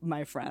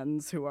my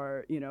friends who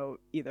are,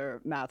 either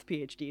math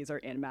PhDs or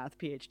in math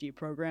PhD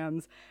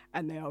programs,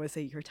 and they always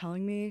say, "You're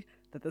telling me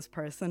that this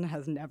person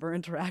has never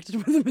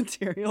interacted with the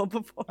material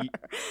before."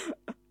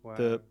 Wow.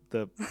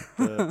 The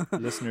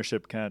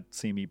listenership can't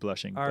see me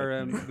blushing.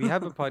 We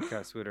have a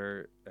podcast with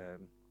our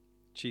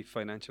chief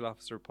financial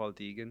officer Paul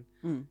Deegan,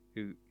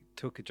 who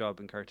took a job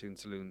in Cartoon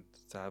Saloon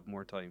to have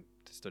more time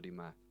to study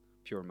math,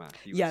 pure math.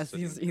 He was Yes,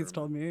 studying pure he's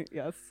told math. me.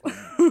 Yes.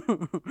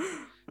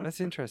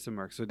 That's interesting,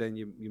 Mark. So then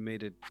you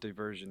made a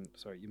diversion.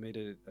 Sorry, you made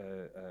a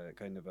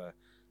kind of a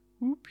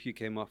whoop. You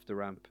came off the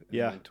ramp and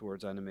went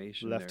towards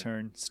animation. Left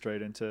turn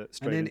straight into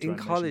and then into in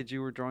animation. college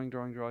you were drawing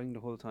the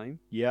whole time.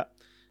 Yeah,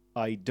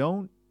 I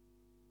don't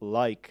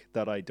like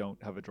that I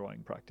don't have a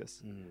drawing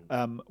practice.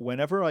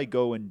 Whenever I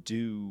go and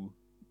do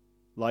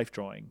life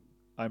drawing,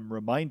 I'm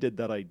reminded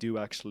that I do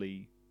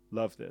actually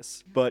love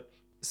this, but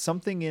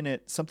something in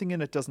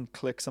it doesn't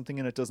click, something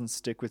in it doesn't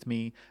stick with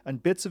me,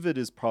 and bits of it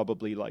is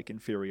probably like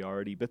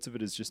inferiority, bits of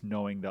it is just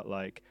knowing that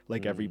like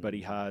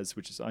everybody has,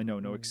 which is, I know,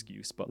 no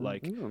excuse, but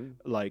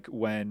like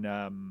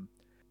when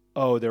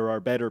oh, there are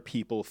better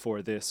people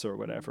for this or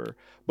whatever.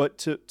 But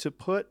to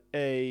put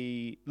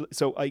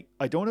so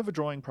I don't have a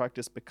drawing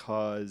practice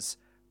because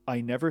I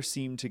never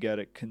seem to get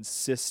a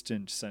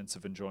consistent sense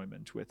of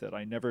enjoyment with it.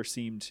 It never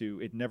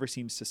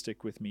seems to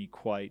stick with me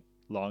quite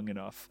long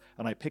enough,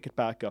 and I pick it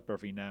back up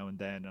every now and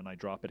then and I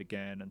drop it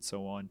again and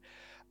so on.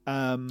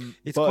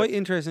 It's quite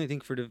interesting, I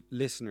think, for the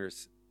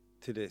listeners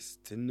to this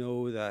to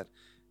know that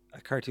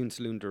a Cartoon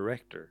Saloon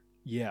director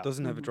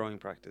doesn't have a drawing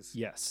practice.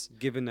 Yes.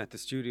 Given that the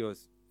studio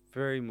is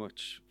very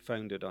much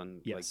founded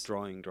on like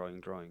drawing.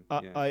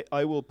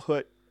 I will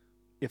put,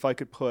 if I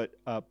could put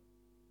up,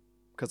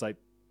 because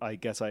I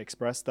guess I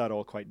expressed that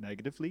all quite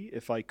negatively.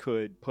 If I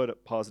could put a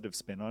positive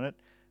spin on it,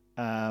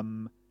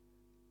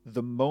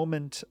 the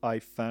moment I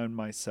found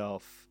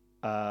myself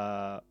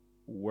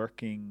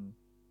working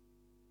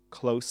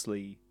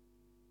closely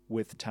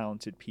with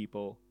talented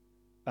people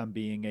and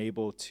being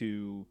able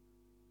to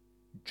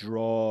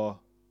draw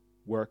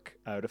work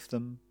out of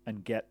them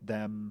and get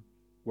them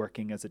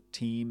working as a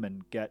team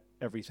and get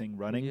everything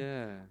running,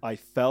 I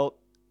felt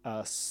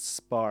a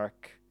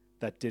spark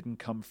that didn't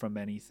come from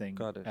anything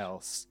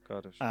else.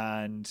 Got it.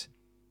 And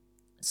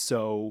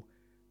so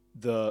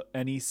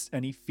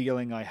any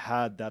feeling I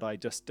had that I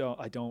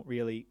don't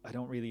really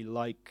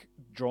like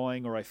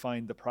drawing, or I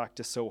find the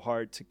practice so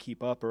hard to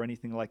keep up or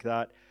anything like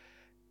that,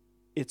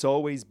 it's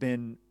always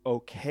been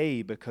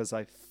okay because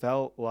I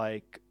felt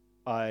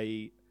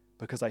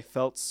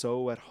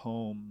so at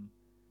home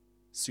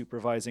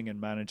supervising and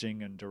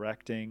managing and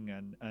directing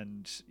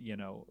and you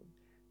know,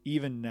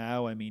 even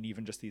now, I mean,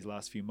 even just these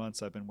last few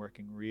months, I've been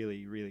working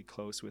really, really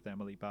close with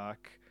Emily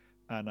Bach,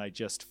 and I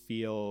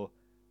feel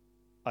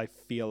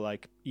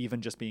like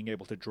even just being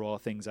able to draw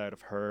things out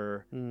of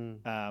her,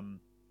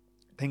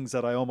 things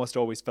that I almost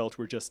always felt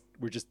were just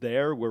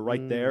there, were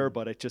right there,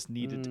 but it just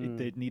needed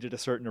they needed a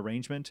certain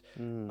arrangement.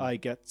 I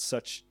get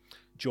such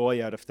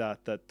joy out of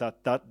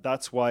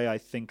that's why I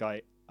think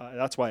I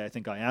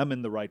am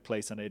in the right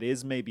place, and it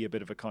is maybe a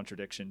bit of a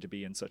contradiction to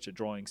be in such a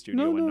drawing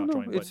studio and not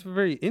drawing. It's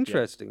very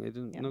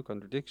interesting. No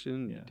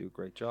contradiction. You do a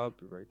great job.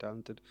 You're very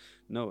talented.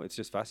 No, it's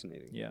just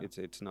fascinating. Yeah.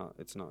 It's not.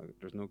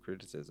 There's no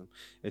criticism.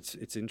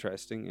 It's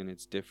interesting and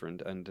it's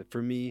different. And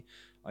for me,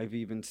 I've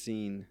even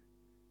seen,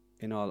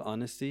 in all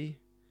honesty,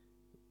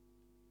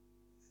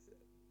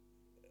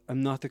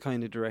 I'm not the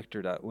kind of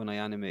director that when I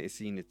animate a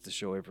scene, it's to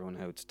show everyone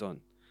how it's done.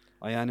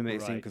 I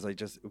animate a scene because I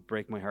just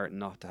break my heart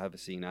not to have a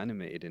scene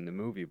animated in the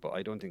movie, but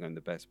I don't think I'm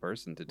the best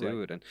person to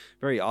do it. And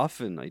very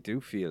often I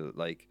do feel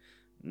like,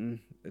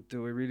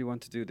 do I really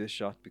want to do this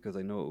shot because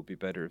I know it would be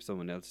better if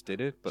someone else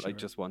did it, but I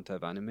just want to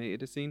have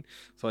animated a scene.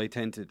 So I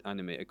tend to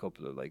animate a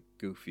couple of like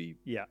goofy,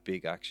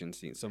 big action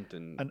scenes,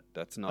 something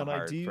that's not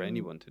hard for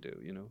anyone to do,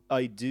 you know?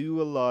 I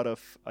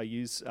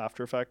use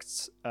After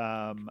Effects,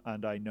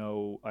 and I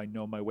know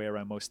my way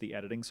around most of the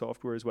editing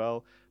software as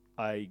well.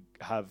 I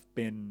have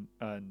been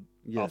an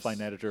offline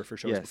editor for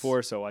shows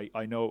before, so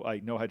I know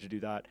how to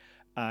do that.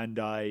 And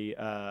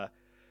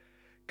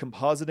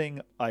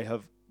compositing, I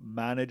have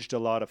managed a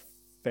lot of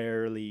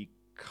fairly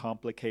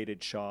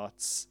complicated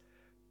shots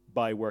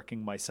by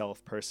working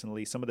myself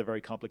personally. Some of the very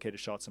complicated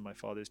shots in My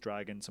Father's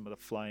Dragon, some of the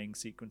flying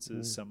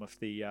sequences, some of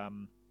the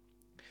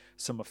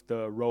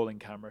rolling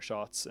camera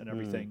shots and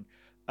everything.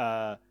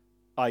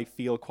 I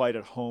feel quite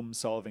at home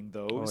solving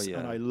those,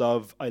 and I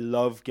love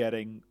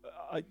getting.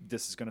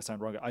 This is going to sound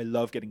wrong. I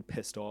love getting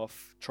pissed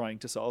off trying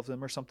to solve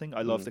them or something.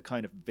 I love the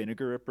kind of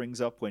vinegar it brings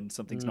up when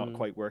something's not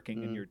quite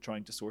working and you're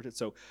trying to sort it.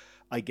 So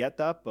I get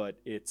that, but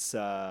it's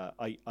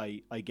I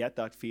get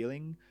that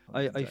feeling.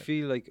 I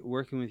feel like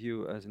working with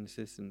you as an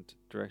assistant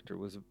director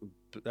was an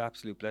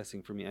absolute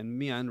blessing for me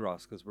and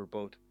Ross, because we're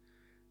both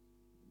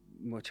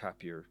much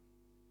happier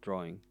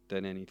drawing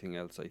than anything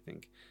else, I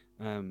think.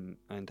 And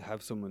to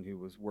have someone who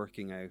was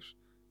working out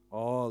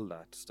all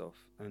that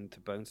stuff and to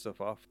bounce stuff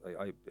off,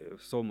 I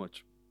so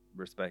much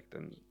respect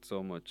and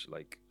so much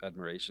like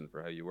admiration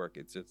for how you work.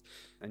 It's just,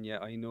 and yeah,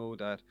 I know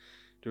that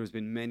there has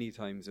been many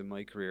times in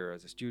my career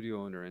as a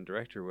studio owner and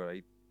director where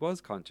I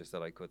was conscious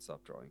that I could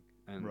stop drawing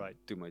and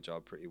do my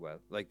job pretty well.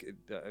 Like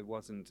it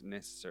wasn't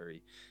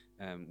necessary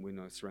when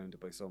I was surrounded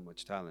by so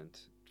much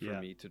talent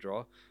for me to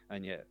draw,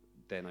 and yet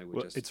then I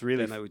would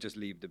just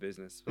leave the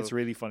business. So it's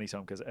really funny,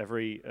 Tom, because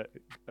every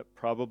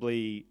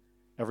probably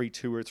every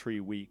 2 or 3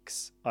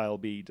 weeks, I'll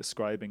be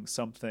describing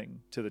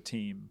something to the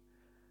team,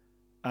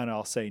 and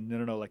I'll say,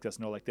 no, like this,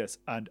 no, like this.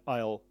 And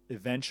I'll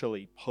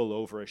eventually pull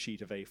over a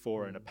sheet of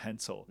A4 and a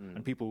pencil.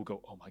 And people will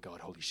go, oh my God,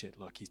 holy shit,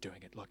 look, he's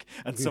doing it, look.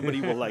 And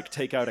somebody will like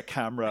take out a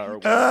camera or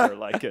whatever.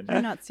 Like, and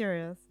You're not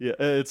serious. yeah,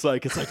 it's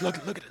like, look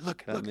at it,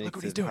 look That makes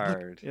what he's it doing.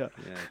 hard. Look.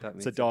 Yeah. That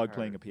It's makes a dog it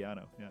playing a hard.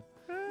 piano. Yeah.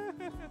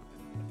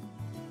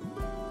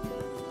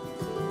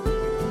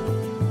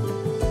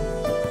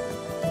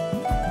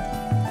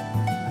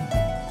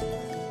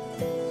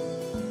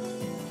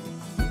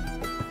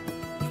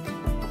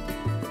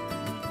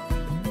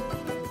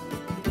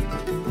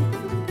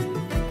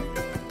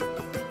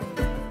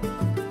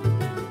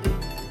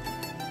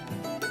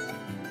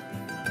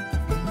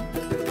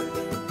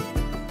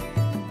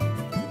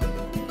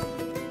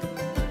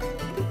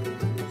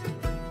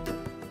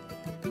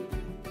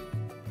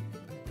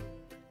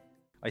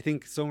 I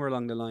think somewhere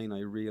along the line, I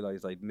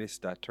realized I'd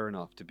missed that turn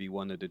off to be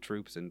one of the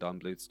troops in Don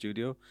Bluth's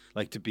studio,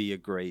 like to be a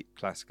great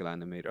classical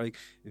animator. Like,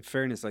 in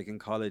fairness, like in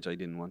college, I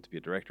didn't want to be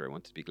a director. I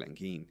wanted to be Glenn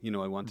Keane. You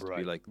know, I wanted to be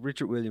Right. like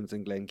Richard Williams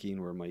and Glenn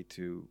Keane were my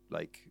two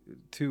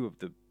of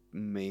the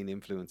main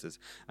influences.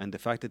 And the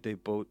fact that they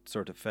both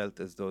sort of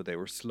felt as though they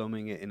were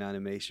slumming it in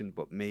animation,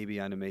 but maybe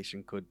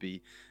animation could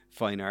be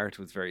fine art,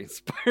 was very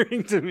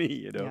inspiring to me,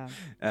 you know.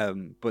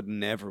 But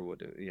never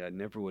would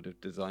have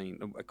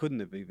designed. I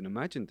couldn't have even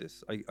imagined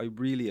this. I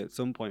really at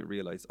some point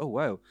realized, oh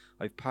wow,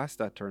 I've passed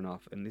that turn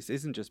off, and this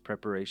isn't just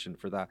preparation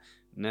for that.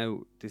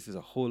 Now this is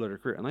a whole other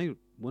career, and I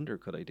wonder,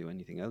 could I do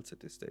anything else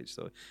at this stage?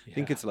 So I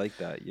think it's like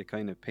that. You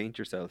kind of paint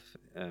yourself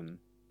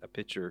a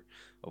picture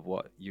of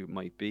what you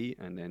might be,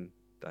 and then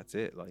that's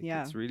it. Like,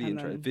 it's really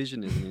interesting.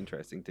 Vision is an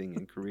interesting thing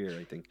in career,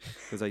 I think,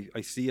 because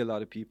I see a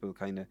lot of people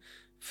kind of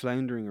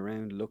floundering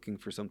around looking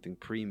for something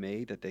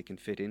pre-made that they can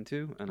fit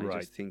into, and I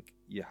just think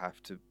you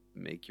have to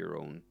make your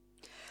own.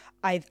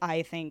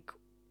 I think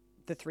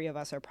the three of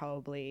us are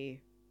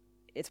probably,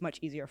 it's much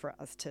easier for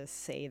us to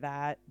say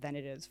that than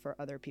it is for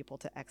other people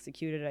to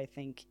execute it. I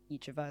think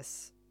each of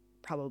us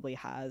probably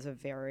has a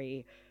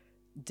very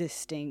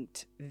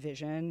distinct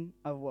vision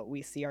of what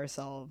we see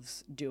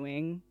ourselves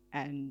doing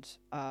and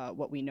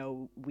what we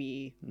know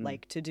we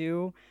like to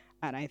do.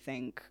 And I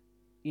think,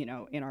 you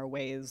know, in our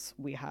ways,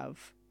 we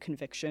have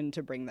conviction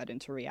to bring that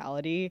into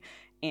reality.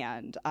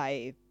 And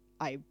I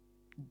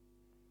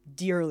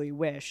dearly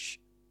wish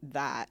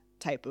that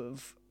type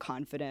of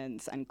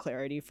confidence and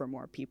clarity for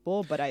more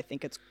people, but I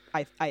think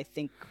I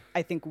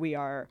think we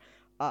are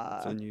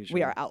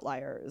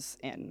outliers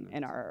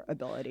in our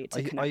ability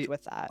to connect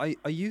with that. I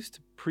used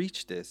to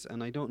preach this,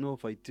 and I don't know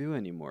if I do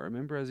anymore. I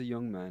remember as a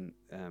young man,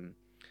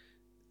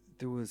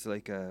 there was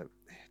like a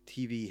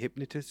TV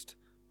hypnotist,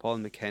 Paul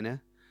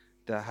McKenna,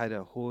 that had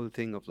a whole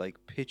thing of like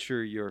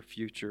picture your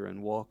future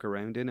and walk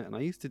around in it, and I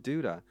used to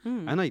do that,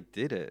 and I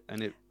did it,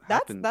 and it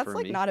happened that's for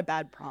like me. not a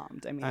bad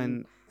prompt. I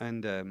mean,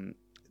 and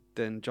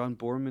then John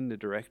Borman, the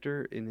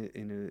director,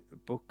 in a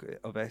book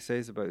of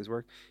essays about his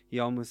work, he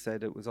almost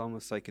said it was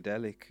almost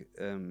psychedelic.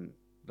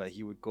 Like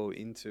he would go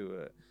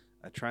into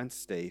a trance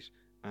state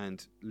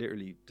and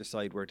literally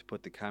decide where to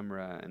put the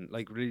camera and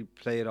like really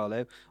play it all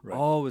out. Right.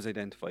 Always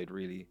identified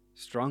really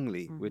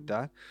strongly with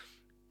that.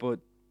 But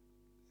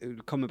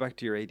coming back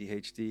to your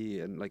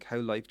ADHD and like how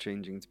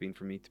life-changing it's been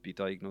for me to be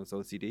diagnosed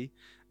OCD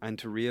and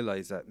to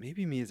realize that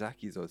maybe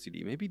Miyazaki's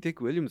OCD, maybe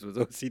Dick Williams was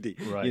OCD,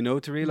 Right. you know,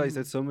 to realize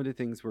that some of the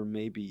things were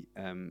maybe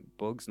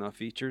bugs, not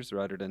features,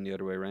 rather than the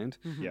other way around.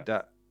 Yeah.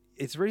 That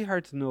it's very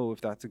hard to know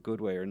if that's a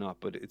good way or not,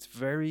 but it's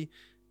very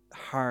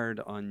hard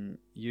on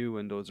you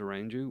and those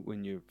around you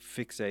when you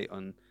fixate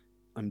on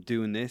I'm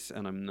doing this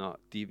and I'm not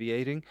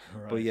deviating,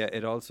 but yeah,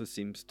 it also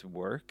seems to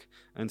work.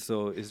 And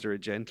so is there a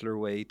gentler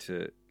way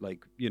to,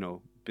 like, you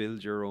know,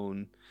 build your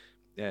own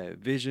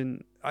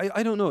vision?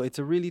 I don't know. It's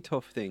a really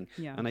tough thing.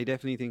 Yeah. And I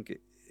definitely think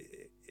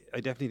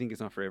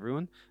it's not for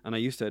everyone. And I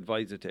used to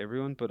advise it to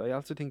everyone, but I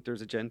also think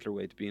there's a gentler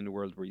way to be in the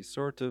world where you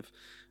sort of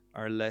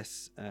are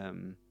less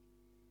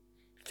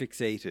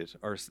fixated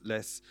or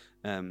less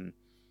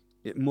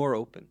more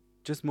open.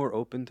 Just more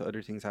open to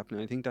other things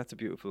happening. I think that's a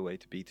beautiful way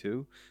to be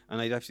too.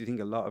 And I actually think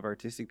a lot of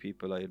artistic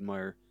people I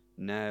admire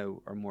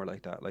now are more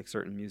like that, like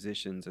certain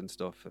musicians and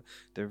stuff.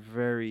 They're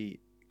very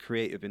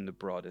creative in the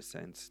broadest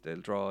sense.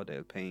 They'll draw,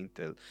 they'll paint,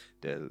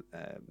 they'll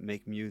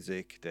make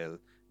music, they'll,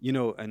 you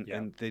know,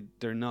 and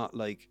they're not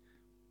like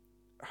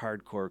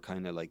hardcore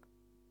kind of like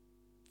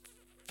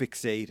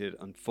fixated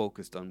and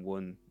focused on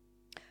one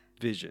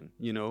vision,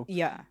 you know?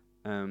 Yeah.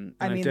 And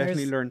I I mean,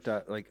 definitely learned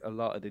that like a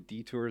lot of the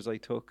detours I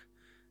took,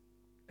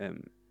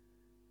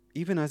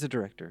 even as a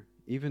director,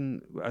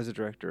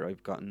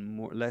 I've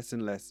gotten less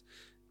and less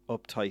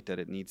uptight that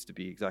it needs to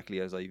be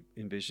exactly as I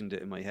envisioned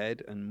it in my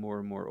head, and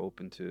more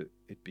open to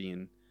it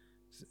being,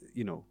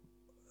 you know,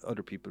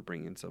 other people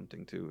bringing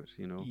something to it,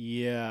 you know.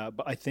 Yeah,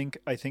 but I think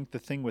the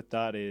thing with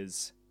that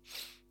is,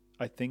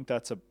 I think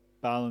that's a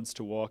balance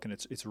to walk, and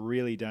it's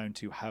really down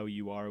to how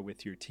you are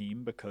with your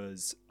team,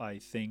 because I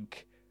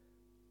think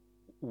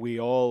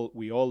we all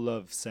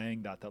love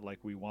saying that like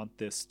we want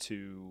this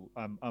to,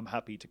 I'm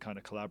happy to kind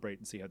of collaborate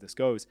and see how this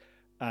goes.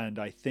 And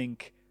I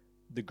think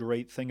the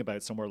great thing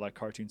about somewhere like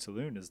Cartoon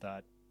Saloon is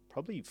that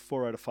probably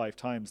 4 out of 5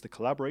 times the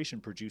collaboration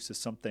produces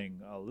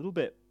something a little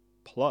bit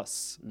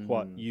plus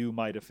what you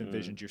might have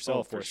envisioned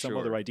yourself, or some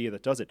other idea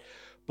that does it.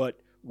 But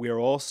we're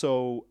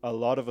also, a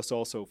lot of us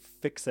also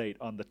fixate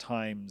on the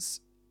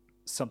times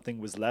something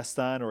was less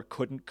than or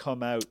couldn't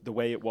come out the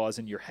way it was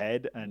in your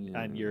head,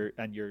 and you're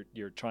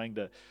trying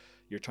to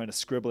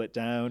scribble it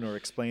down or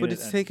explain it. But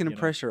it's taking the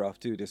pressure off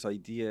too, this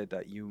idea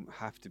that you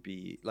have to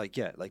be like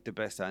the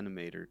best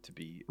animator to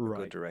be a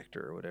good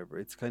director or whatever.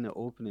 It's kind of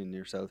opening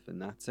yourself in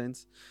that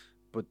sense.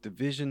 But the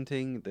vision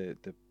thing, the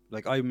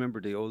like, I remember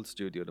the old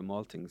studio, the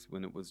Maltings,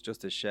 when it was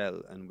just a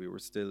shell and we were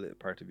still a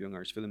part of Young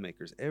Irish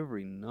Filmmakers.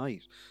 Every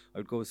night I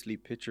would go to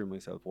sleep picturing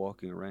myself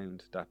walking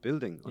around that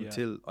building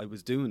until I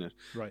was doing it.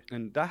 Right.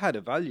 And that had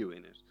a value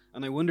in it.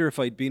 And I wonder if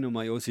I'd been on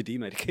my OCD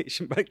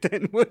medication back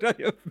then, would I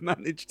have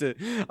managed to?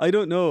 I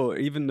don't know.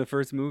 Even the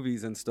first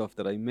movies and stuff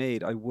that I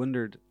made, I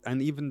wondered,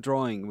 and even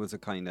drawing was a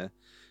kind of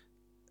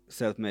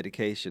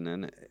self-medication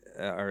and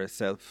or a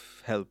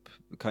self-help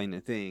kind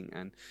of thing.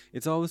 And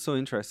it's always so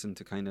interesting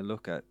to kind of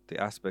look at the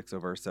aspects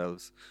of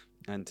ourselves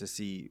and to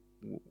see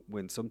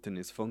when something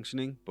is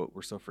functioning but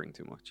we're suffering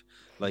too much.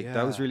 Like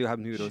that was really what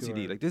happened to me with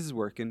OCD. Like, this is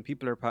working,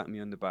 people are patting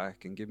me on the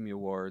back and giving me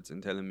awards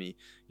and telling me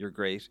you're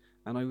great,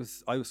 and I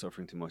was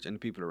suffering too much, and the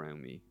people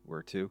around me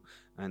were too.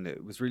 And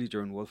it was really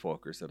during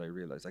Wolfwalkers that I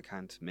realized I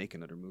can't make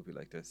another movie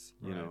like this,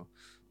 you know.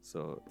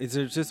 So it's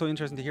just so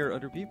interesting to hear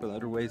other people,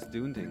 other ways of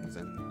doing things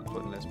and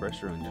putting less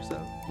pressure on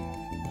yourself.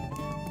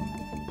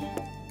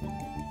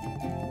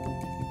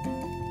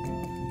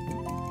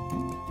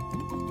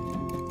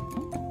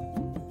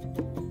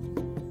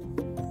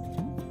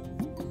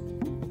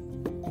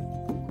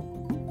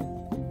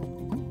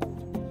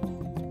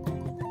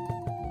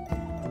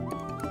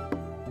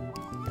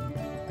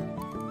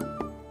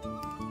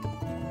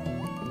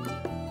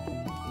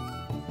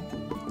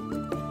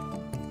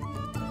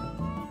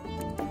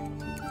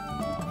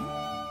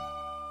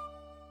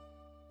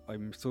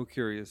 I'm so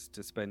curious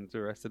to spend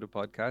the rest of the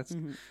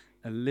podcast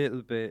a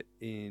little bit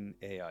in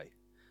AI,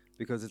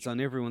 because it's on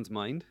everyone's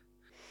mind.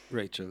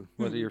 Rachel,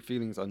 what are your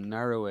feelings on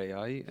narrow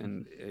AI,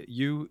 and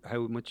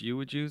how much you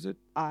would use it?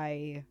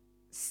 I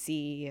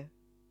see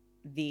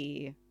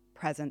the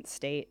present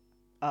state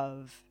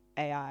of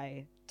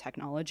AI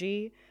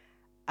technology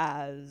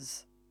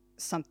as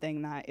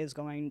something that is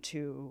going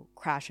to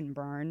crash and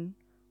burn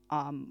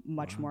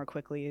much more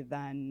quickly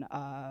than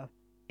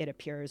it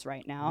appears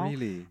right now.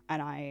 Really?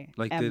 And I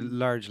like the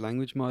large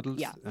language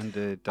models and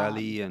the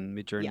DALL-E and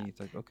Midjourney. Yeah. It's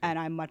like, okay. And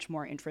I'm much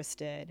more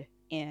interested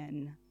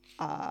in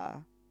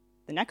the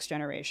next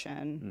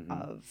generation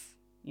of,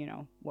 you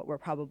know, what we're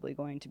probably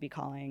going to be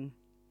calling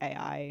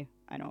AI.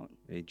 I don't.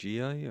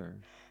 AGI or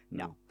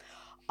no.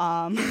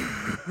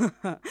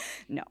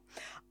 No.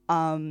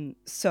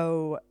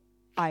 So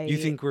You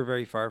think we're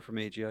very far from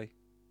AGI?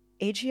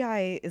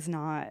 AGI is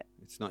not.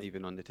 It's not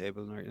even on the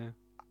table right now.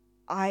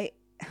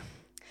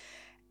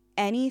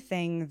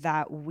 Anything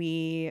that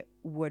we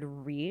would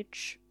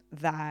reach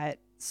that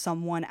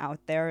someone out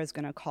there is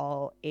going to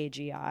call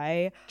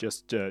AGI,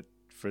 just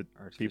for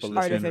people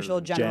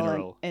artificial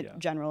general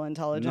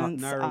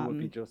intelligence. Narrow would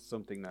be just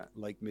something that,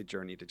 like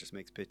Midjourney, that just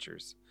makes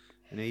pictures.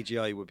 An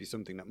AGI would be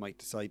something that might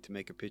decide to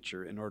make a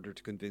picture in order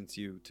to convince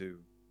you to,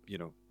 you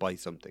know, buy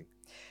something.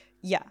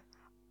 Yeah.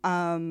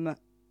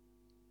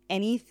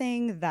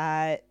 Anything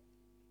that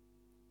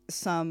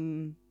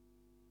someone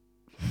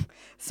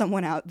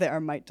out there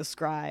might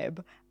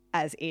describe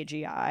as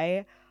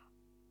AGI,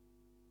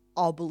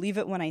 I'll believe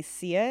it when I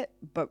see it,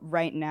 but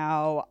right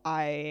now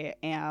I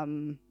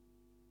am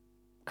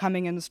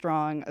coming in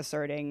strong,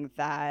 asserting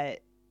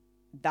that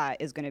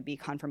is going to be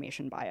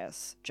confirmation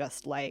bias,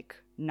 just like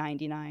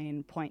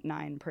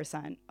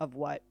 99.9% of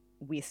what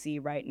we see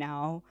right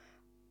now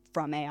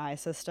from AI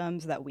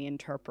systems that we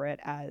interpret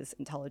as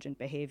intelligent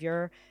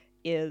behavior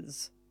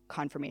is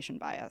confirmation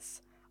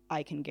bias.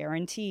 I can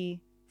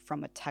guarantee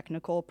from a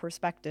technical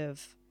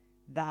perspective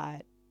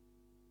that,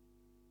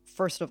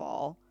 first of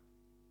all,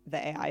 the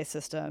AI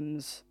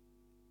systems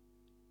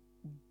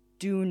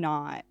do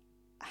not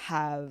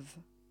have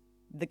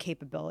the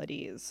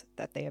capabilities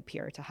that they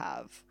appear to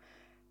have.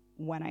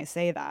 When I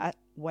say that,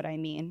 what I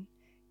mean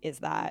is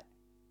that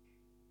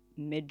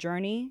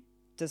Midjourney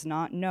does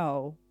not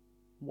know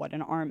what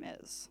an arm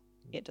is.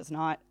 It does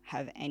not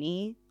have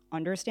any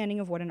understanding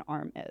of what an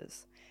arm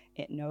is.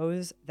 It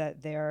knows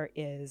that there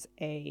is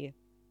a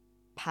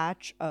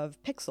patch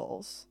of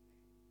pixels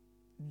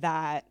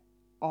that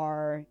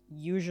are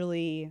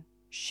usually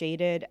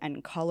shaded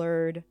and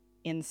colored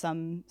in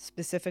some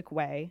specific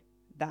way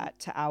that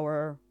to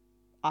our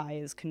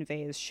eyes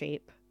conveys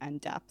shape and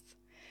depth.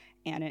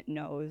 And it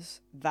knows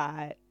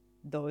that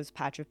those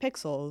patch of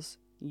pixels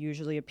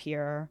usually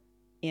appear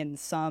in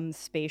some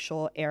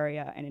spatial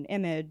area in an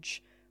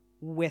image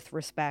with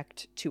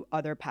respect to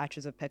other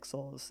patches of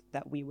pixels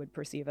that we would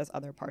perceive as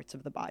other parts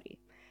of the body.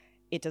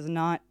 It does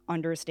not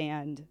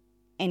understand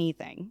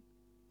anything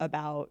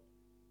about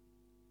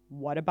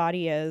what a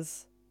body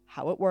is,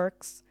 how it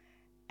works,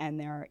 and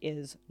there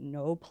is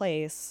no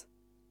place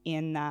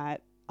in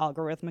that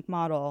algorithmic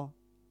model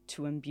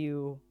to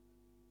imbue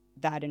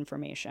that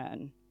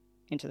information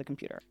into the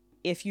computer.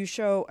 If you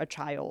show a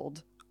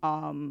child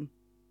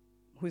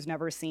who's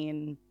never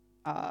seen,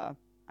 I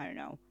don't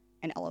know,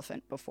 an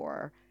elephant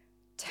before,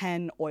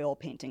 10 oil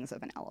paintings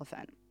of an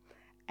elephant,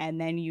 and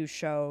then you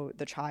show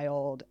the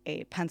child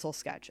a pencil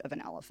sketch of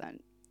an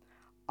elephant,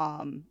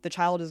 the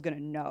child is going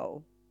to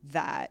know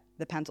that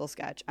the pencil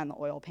sketch and the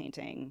oil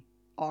painting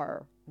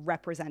are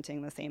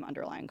representing the same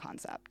underlying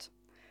concept.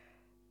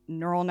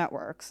 Neural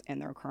networks in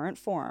their current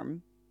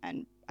form,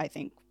 and I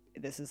think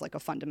this is like a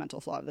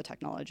fundamental flaw of the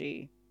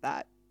technology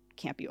that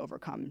can't be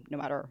overcome no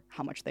matter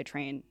how much they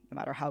train, no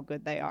matter how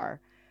good they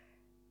are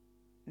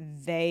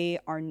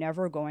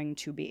never going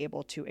to be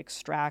able to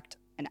extract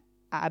an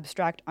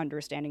abstract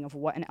understanding of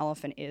what an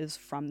elephant is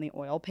from the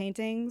oil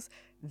paintings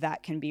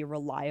that can be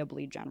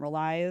reliably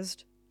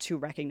generalized to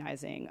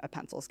recognizing a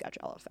pencil sketch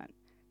elephant.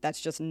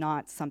 That's just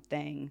not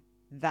something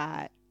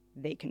that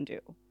they can do.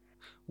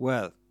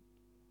 Well,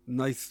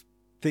 nice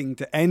thing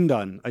to end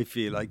on. I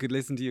feel I could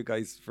listen to you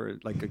guys for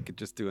I could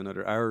just do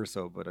another hour or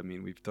so, but I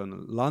mean, we've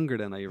done longer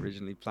than I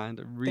originally planned.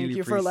 I really Thank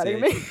you for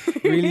letting me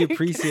really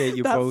appreciate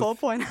you that both full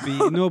point.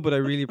 But I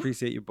really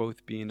appreciate you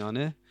both being on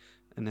it.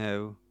 And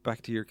now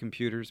back to your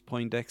computers,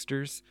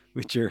 Poindexters,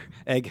 with your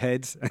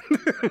eggheads.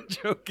 I'm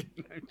joking.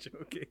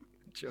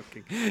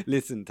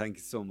 Listen, thank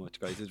you so much,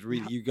 guys. It's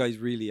really, you guys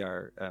really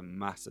are a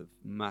massive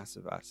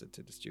asset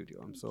to the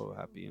studio. I'm so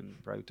happy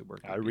and proud to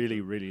work with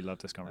you. Really love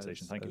this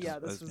conversation. Thank you. Yeah,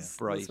 this was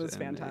bright and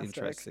fantastic.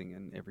 Interesting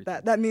and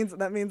everything. That means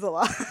a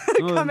lot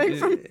coming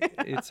from you.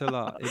 It's a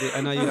lot.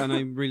 And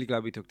I'm really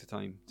glad we took the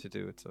time to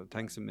do it. So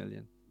thanks a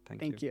million.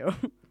 Thank you.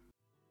 Thank you.